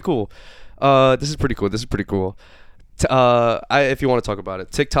 this is pretty cool. This is pretty cool. If you want to talk about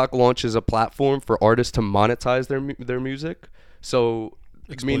it, TikTok launches a platform for artists to monetize their music. So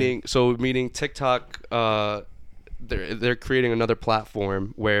Explain. meaning TikTok, they're creating another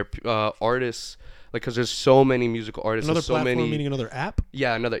platform where artists like because there's so many musical artists, Another there's so platform many. meaning another app.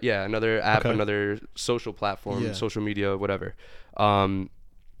 Another app, Okay. another social platform, Yeah. social media, whatever.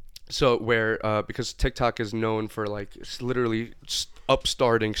 So where because TikTok is known for like literally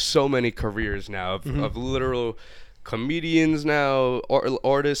upstarting so many careers now of literal comedians now,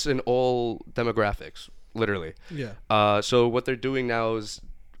 artists in all demographics, literally. Yeah. So what they're doing now is,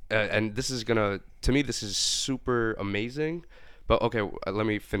 and this is gonna, to me, this is super amazing. But okay, let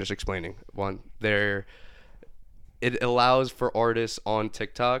me finish explaining. It allows for artists on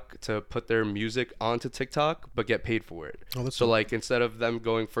TikTok to put their music onto TikTok, but get paid for it. Oh, that's so dope. like instead of them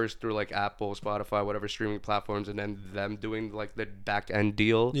going first through like Apple, Spotify, whatever streaming platforms, and then them doing like the back end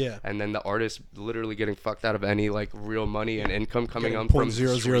deal, Yeah. and then the artist literally getting fucked out of any like real money and income coming on Point from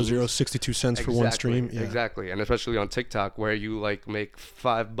zero zero zero streams. 62 cents for one stream. Yeah. Exactly, and especially on TikTok where you like make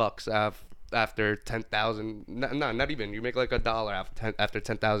 $5 after 10,000. Not even. You make like $1 after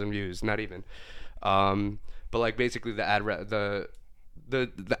 10,000 views. Not even. But like basically the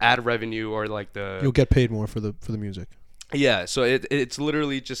the ad revenue or like You'll get paid more for the music. yeah. So it's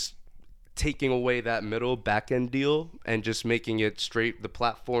literally just taking away that middle back end deal and just making it straight the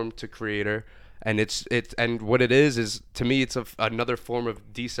platform to creator. And it's and what it is to me it's another form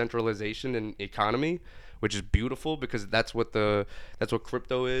of decentralization in economy, which is beautiful because that's what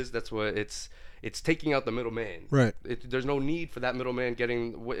crypto is. That's what it's taking out the middleman. Right. There's no need for that middleman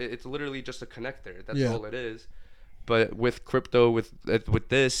getting. It's literally just a connector. That's Yeah. all it is. But with crypto, with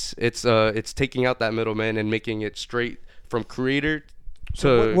this, it's taking out that middleman and making it straight from creator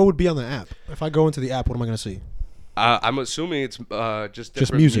to. What would be on the app? If I go into the app, what am I going to see? I'm assuming it's just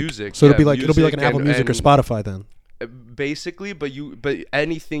different music. So it'll be like an Apple Music or Spotify then. Basically, but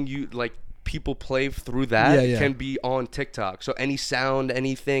anything you like people play through that Yeah. can be on TikTok. So any sound,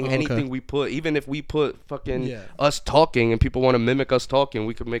 anything, okay. anything we put, even if we put fucking Yeah. us talking and people want to mimic us talking,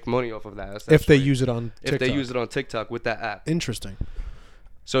 we could make money off of that. If they essentially. use it on TikTok. If they use it on TikTok with that app. Interesting.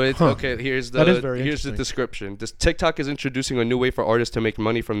 So it's okay. Here's That is very the interesting. description. This TikTok is introducing a new way for artists to make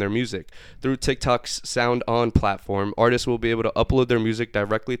money from their music. Through TikTok's Sound On platform, artists will be able to upload their music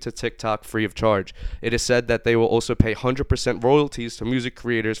directly to TikTok free of charge. It is said that they will also pay 100% royalties to music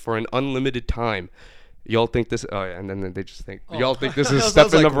creators for an unlimited time. Y'all think this? Oh yeah, and then they just think y'all think this is I was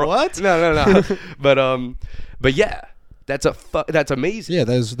stepping like, the what? No. but yeah, that's amazing. Yeah,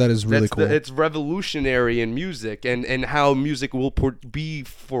 that is really cool. It's revolutionary in music and how music will be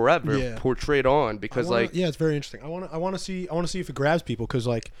forever Yeah. portrayed on because yeah, it's very interesting. I want to see if it grabs people because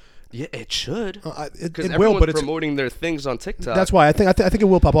like yeah, it should it because will, everyone's but it's promoting their things on TikTok. that's why I think it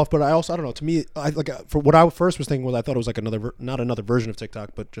will pop off. But I also I don't know. To me, for what I first was thinking was I thought it was like not another version of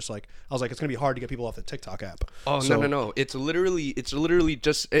TikTok, but just like I was like it's gonna be hard to get people off the TikTok app. Oh So- no! It's literally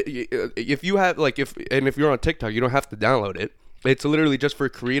just if you have if you're on TikTok, you don't have to download it. It's literally just for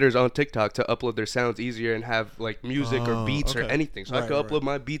creators on TikTok to upload their sounds easier and have like music or beats or okay. anything. So I Right, could right. upload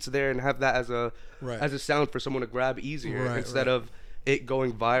my beats there and have that as Right. a sound for someone to grab easier Right, instead right. of it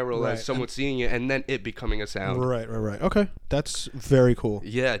going viral Right, as someone seeing it and then it becoming a sound. Right. Okay, that's very cool.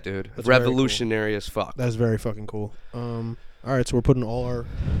 Yeah, dude. That's very cool. Revolutionary as fuck. That is very fucking cool. All right, so we're putting all our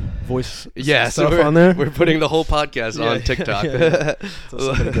voice Yeah, so stuff we're, on there. we're putting the whole podcast on TikTok. yeah. So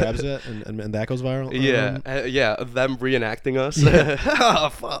somebody grabs it and that goes viral. Yeah, them reenacting us. Oh,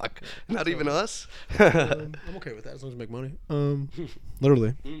 fuck. Not even us. I'm okay with that as long as we make money.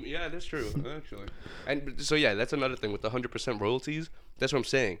 Literally. Yeah, that's true, actually. And so, yeah, that's another thing with the 100% royalties. That's what I'm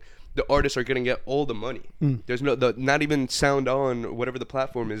saying. The artists are going to get all the money. There's not even Sound On, whatever the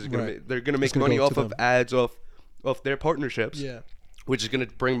platform is. Right. They're going to make It's gonna money go off to of them. ads, off their partnerships. Yeah. Which is going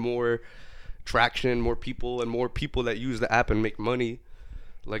to bring more traction, more people that use the app and make money.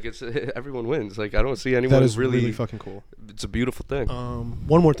 Like it's everyone wins. Like I don't see anyone That is really, really fucking cool. It's a beautiful thing.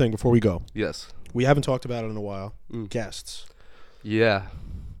 One more thing before we go. Yes. We haven't talked about it in a while. Guests. Yeah.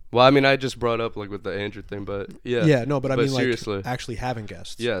 Well, I mean, I just brought up like with the Andrew thing, but yeah. Yeah, no, but I mean, like seriously. actually having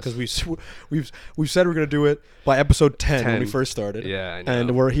guests. Yes. because we've said we're gonna do it by episode 10 when we 10. first started. Yeah, I know.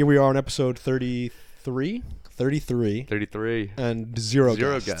 and we are on episode 33, 33. and zero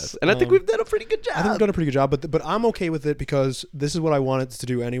Zero guests. guests. And I think we've done a pretty good job. I think we've done a pretty good job, but I'm okay with it because this is what I wanted to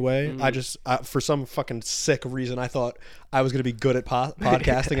do anyway. Mm-hmm. I just for some fucking sick reason I thought I was gonna be good at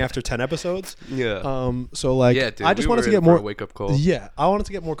podcasting after 10 episodes. Yeah. So like, Yeah, dude, I just we wanted were to in get for more a wake-up call. Yeah, I wanted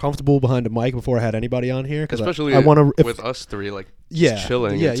to get more comfortable behind a mic before I had anybody on here. Especially I want to with us three, like yeah, just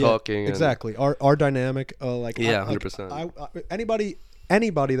chilling yeah, and yeah, talking. exactly. Our dynamic, like Yeah, I- like, 100%. anybody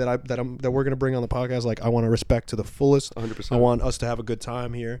anybody that we're gonna bring on the podcast, like I want to respect to the fullest. 100%. I want us to have a good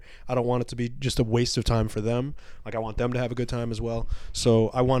time here. I don't want it to be just a waste of time for them. Like I want them to have a good time as well. So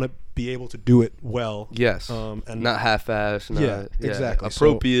I want to be able to do it well. Yes. And not half-assed. Yeah, exactly.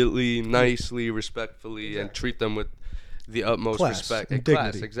 Appropriately, nicely, respectfully, and treat them with the utmost Class respect and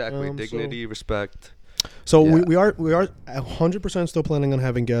class. dignity. Exactly. Dignity, respect. So Yeah. we are 100% still planning on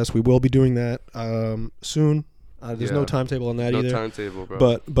having guests. We will be doing that soon. There's no Yeah. timetable on that No either. timetable,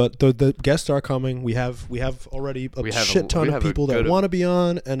 bro. But the guests are coming. We have already a shit ton of people that want to be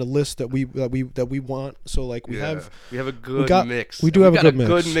on, and a list that we want. So like we have a good mix. We do have a good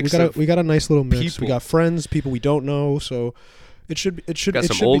mix. of We got a nice little mix. people. We got friends, people we don't know. So it should got it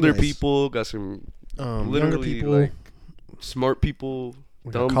some should older be nice. people, got some younger literally people, like smart people,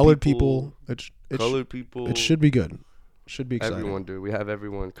 we dumb got colored people. colored people. It should be good. Should be exciting. Everyone, dude. We have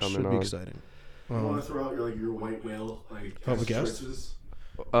everyone coming should on. be exciting. You want to throw out your white whale Of a guest? choices?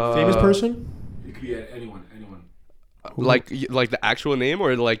 Famous person? It could be anyone. Like the actual name,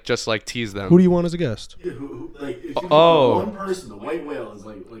 or like just like tease them. Who do you want as a guest? Yeah, like if you pick one person, the white whale is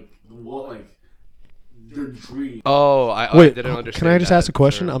like their dream. Oh, I Wait, didn't understand. can I just that. ask a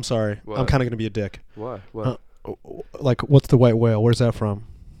question? Sure. I'm sorry. What? I'm kind of gonna be a dick. What? What? Like, what's the white whale? Where's that from?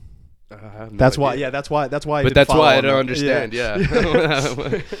 I have no That's why. idea. Yeah, that's why. That's why. But that's why I don't understand. Yeah.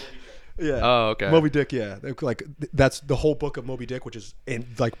 Yeah. Oh, okay. Moby Dick. Yeah, like that's the whole book of Moby Dick, which is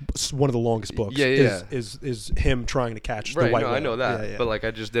one of the longest books. Yeah. Is him trying to catch Right. the white No, whale. I know that. Yeah. But like,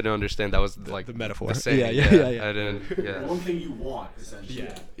 I just didn't understand that was like the metaphor. The saying. Yeah. I didn't. Yeah. One thing you want, essentially.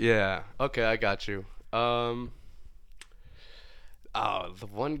 Yeah. Okay, I got you. The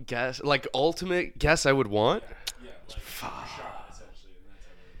one guess, like ultimate guess I would want.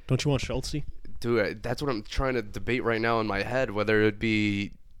 Don't you want Schultze? Dude, that's what I'm trying to debate right now in my head. Whether it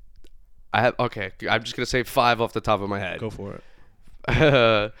be, I'm just gonna say 5 off the top of my head. Go for it.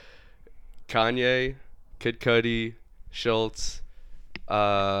 Kanye, Kid Cudi, Schultz,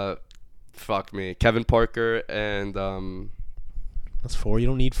 Kevin Parker, and That's 4. You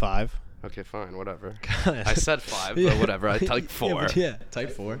don't need 5. Okay, fine, whatever. I said 5, but whatever. I typed 4.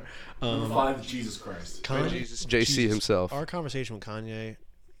 Type 4. 5, Jesus Christ. Jesus, JC himself. Our conversation with Kanye,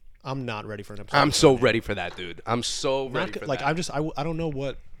 I'm not ready for an episode. I'm so ready for that, dude. I'm so ready for like that. I don't know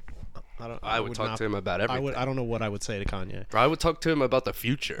what. I would talk to him about everything. I don't know what I would say to Kanye. Bro, I would talk to him about the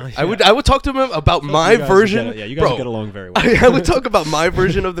future. Yeah. I would talk to him about my You guys version. would get, you guys would get along very well. I would talk about my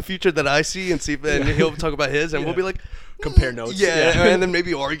version of the future that I see, and see if and he'll talk about his, and we'll be like, compare notes. Yeah, and then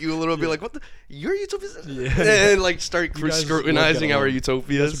maybe argue a little, be like, what the, your utopias? And like start You guys scrutinizing would our get along.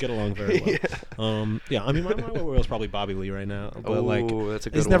 You guys utopias. would get along very well. I mean, my white whale is probably Bobby Lee right now, but like, that's a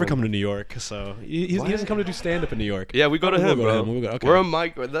good he's never one. come to New York, so he doesn't come to do stand up in New York. Yeah, we go to him, bro.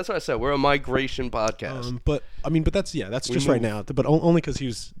 Okay. That's what I said. We're a migration podcast. But I mean, that's just right now. But only because he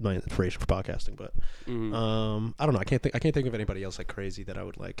was my inspiration for podcasting. But I don't know. I can't think of anybody else like crazy that I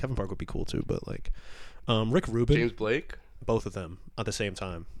would like. Kevin Park would be cool too, but like Rick Rubin, James Blake. both of them at the same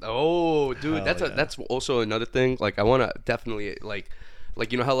time. Oh, dude, Hell yeah. that's also another thing. Like, I want to definitely like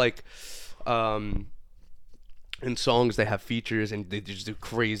you know how like in songs they have features and they just do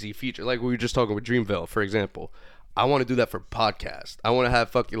crazy features. Like we were just talking with Dreamville, for example. I want to do that for podcast. I want to have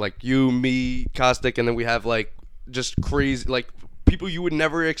fucking like you, me, Kostik, and then we have like just crazy like people you would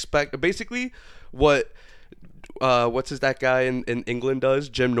never expect. Basically, what's that guy in England does?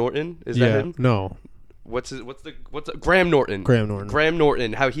 Jim Norton, is that him? No. What's Graham Norton? Graham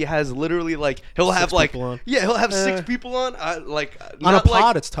Norton. How he has literally like he'll have like he'll have 6 people on. Like on a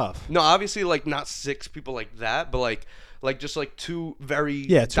pod, it's tough. No, obviously like not 6 people like that, but like just like 2 very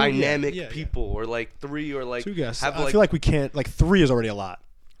dynamic people, or like 3, or like 2 guests. Have, I feel like we can't. Like 3 is already a lot.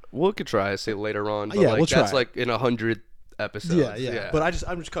 We could try to say later on. But Yeah, like, we'll that's try. like in 100 episodes. Yeah. But I'm just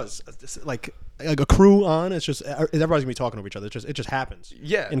because like a crew on. It's just everybody's gonna be talking over each other. It just happens.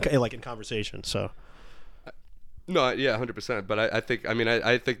 Yeah. In conversation. So. No, yeah, 100%. But I think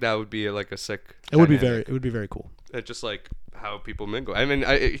that would be like a sick. It would be dynamic. very cool. It's just like how people mingle. I mean,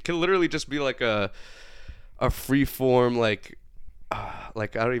 it can literally just be like a free form like I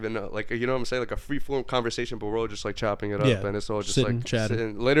don't even know, like, you know what I'm saying, like a free form conversation, but we're all just like chopping it up, and it's all just sitting, like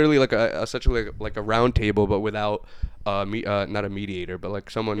chatting. literally like essentially like a round table, but without not a mediator, but like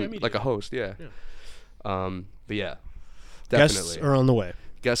someone like a host. But yeah, definitely. Guests are on the way.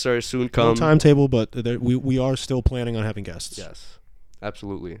 Guests are soon No come. timetable, but we are still planning on having guests. Yes,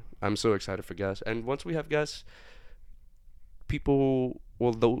 absolutely. I'm so excited for guests, and once we have guests, people,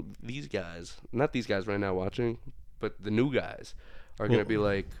 these guys, not these guys right now watching, but the new guys are gonna be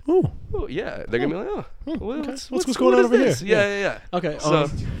like, oh yeah, they're gonna be like, okay. what's going on over this? here? Yeah. Okay. So,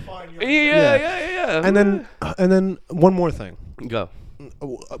 yeah. And then one more thing. Go.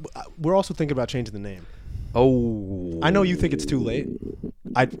 we're also thinking about changing the name. Oh. I know you think it's too late.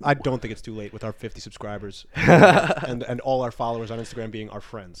 I don't think it's too late with our 50 subscribers and all our followers on Instagram being our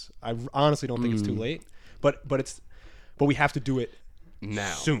friends. I honestly don't think it's too late. But we have to do it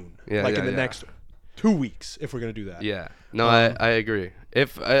now soon. Yeah, like yeah, in the yeah. next 2 weeks if we're gonna do that. Yeah. No, I agree.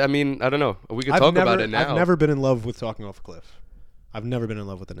 If I mean, I don't know. We could talk about it now. I've never been in love with Talking Off a Cliff. I've never been in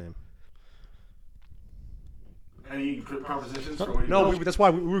love with the name. Any propositions for what you No, that's why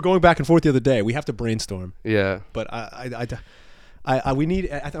we were going back and forth the other day. We have to brainstorm. Yeah. But we need.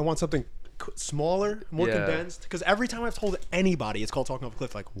 I want something smaller, more Yeah. condensed. Because every time I've told anybody, it's called Talking Off a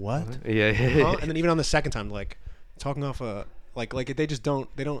Cliff. Like what? Yeah. Huh? And then even on the second time, like talking off a like they just don't.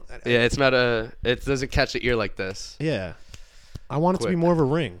 They don't. Yeah, it's not a. It doesn't catch the ear like this. Yeah. I want it to be Quick. more of a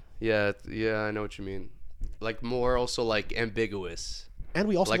ring. Yeah. Yeah. I know what you mean. Like more also like ambiguous. And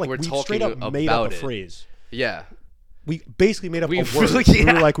we also Like, we're we talking straight up made up about a it. phrase. Yeah. We basically made up We a word. really- We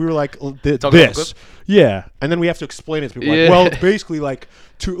yeah. were like Talking this. about Yeah. And then we have to explain it to people. Yeah. Like, well, it's basically like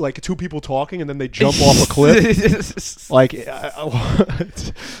two people talking and then they jump off a cliff. Like,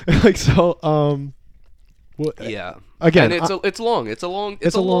 like so. Well, Yeah. Again, and it's long. It's a long.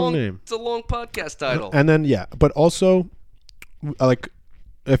 It's a long name. It's a long podcast title. And then but also, like,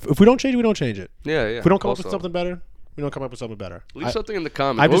 if we don't change it, we don't change it. Yeah. Yeah. If we don't come up with Also. something better, we don't come up with something better. Leave something in the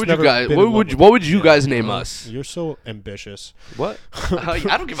comments. I've What just would you never guys? been What in would love you, with- what would you Yeah. guys name us? You're so ambitious. What? I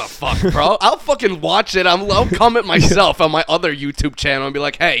don't give a fuck, bro. I'll fucking watch it. I'll comment myself on my other YouTube channel and be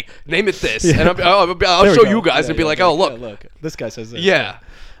like, "Hey, name it this," and I'll There we show go. you guys and be like, "Oh, look, look, this guy says this. yeah,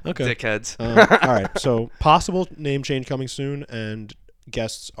 Okay. dickheads." All right. So possible name change coming soon, and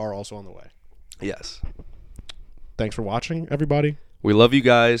guests are also on the way. Yes. Thanks for watching, everybody. We love you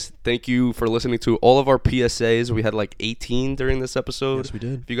guys. Thank you for listening to all of our PSAs. We had like 18 during this episode. Yes, we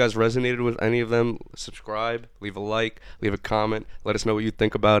did. If you guys resonated with any of them, subscribe, leave a like, leave a comment, let us know what you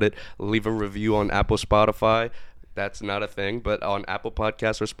think about it. Leave a review on Apple, Spotify. That's not a thing, but on Apple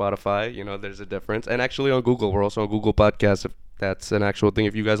Podcasts or Spotify, there's a difference. And actually on Google, we're also on Google Podcasts if that's an actual thing.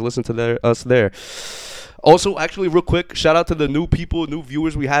 If you guys listen to us there. Also, actually, real quick, shout out to the new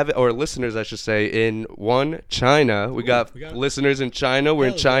viewers we have, or listeners, I should say, in China. We got listeners in China. We're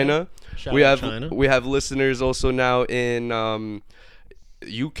in Hell China. yeah. Shout We out have China. we have listeners also now in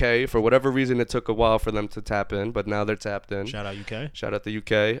UK. For whatever reason, it took a while for them to tap in, but now they're tapped in. Shout out UK. Shout out the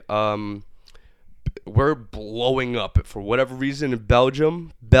UK. We're blowing up for whatever reason in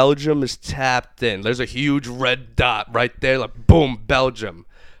Belgium. Belgium is tapped in. There's a huge red dot right there, like boom, Belgium.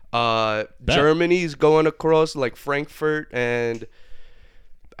 Germany's going across like Frankfurt, and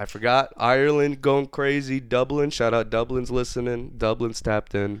I forgot Ireland going crazy. Dublin, shout out Dublin's listening. Dublin's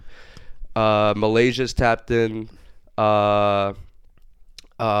tapped in. Malaysia's tapped in.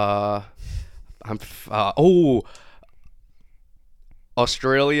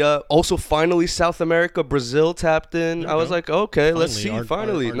 Australia, also finally South America, Brazil tapped in. I was go. like, okay, let's see. Finally,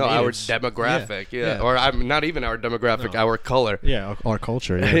 Finally, our no, our natives. demographic, Yeah. or I'm not even our demographic, No. our color. Yeah, our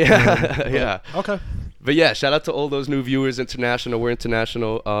culture. Yeah, yeah. Okay. But yeah, shout out to all those new viewers, international. We're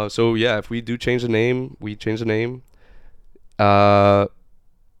international. So yeah, if we do change the name, we change the name.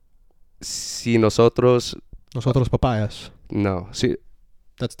 Si nosotros, papayas. no, si,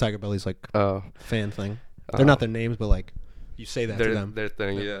 That's Tiger Belly's like fan thing. Uh, They're not their names, but like you say that to them. their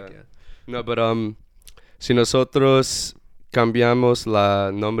thing, They're yeah. like, No, but si nosotros cambiamos la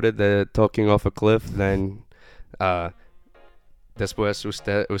nombre de Talking Off a Cliff, then después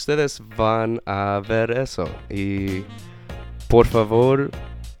ustedes van a ver eso. Y por favor,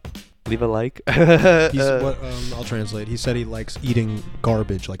 leave a like. I'll translate. He said he likes eating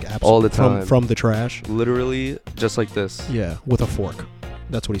garbage, like All the time. from the trash. Literally, just like this. Yeah, with a fork.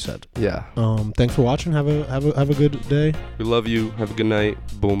 That's what he said. Yeah. Thanks for watching. Have a good day. We love you. Have a good night.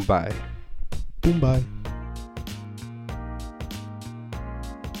 Boom. Bye. Boom. Bye.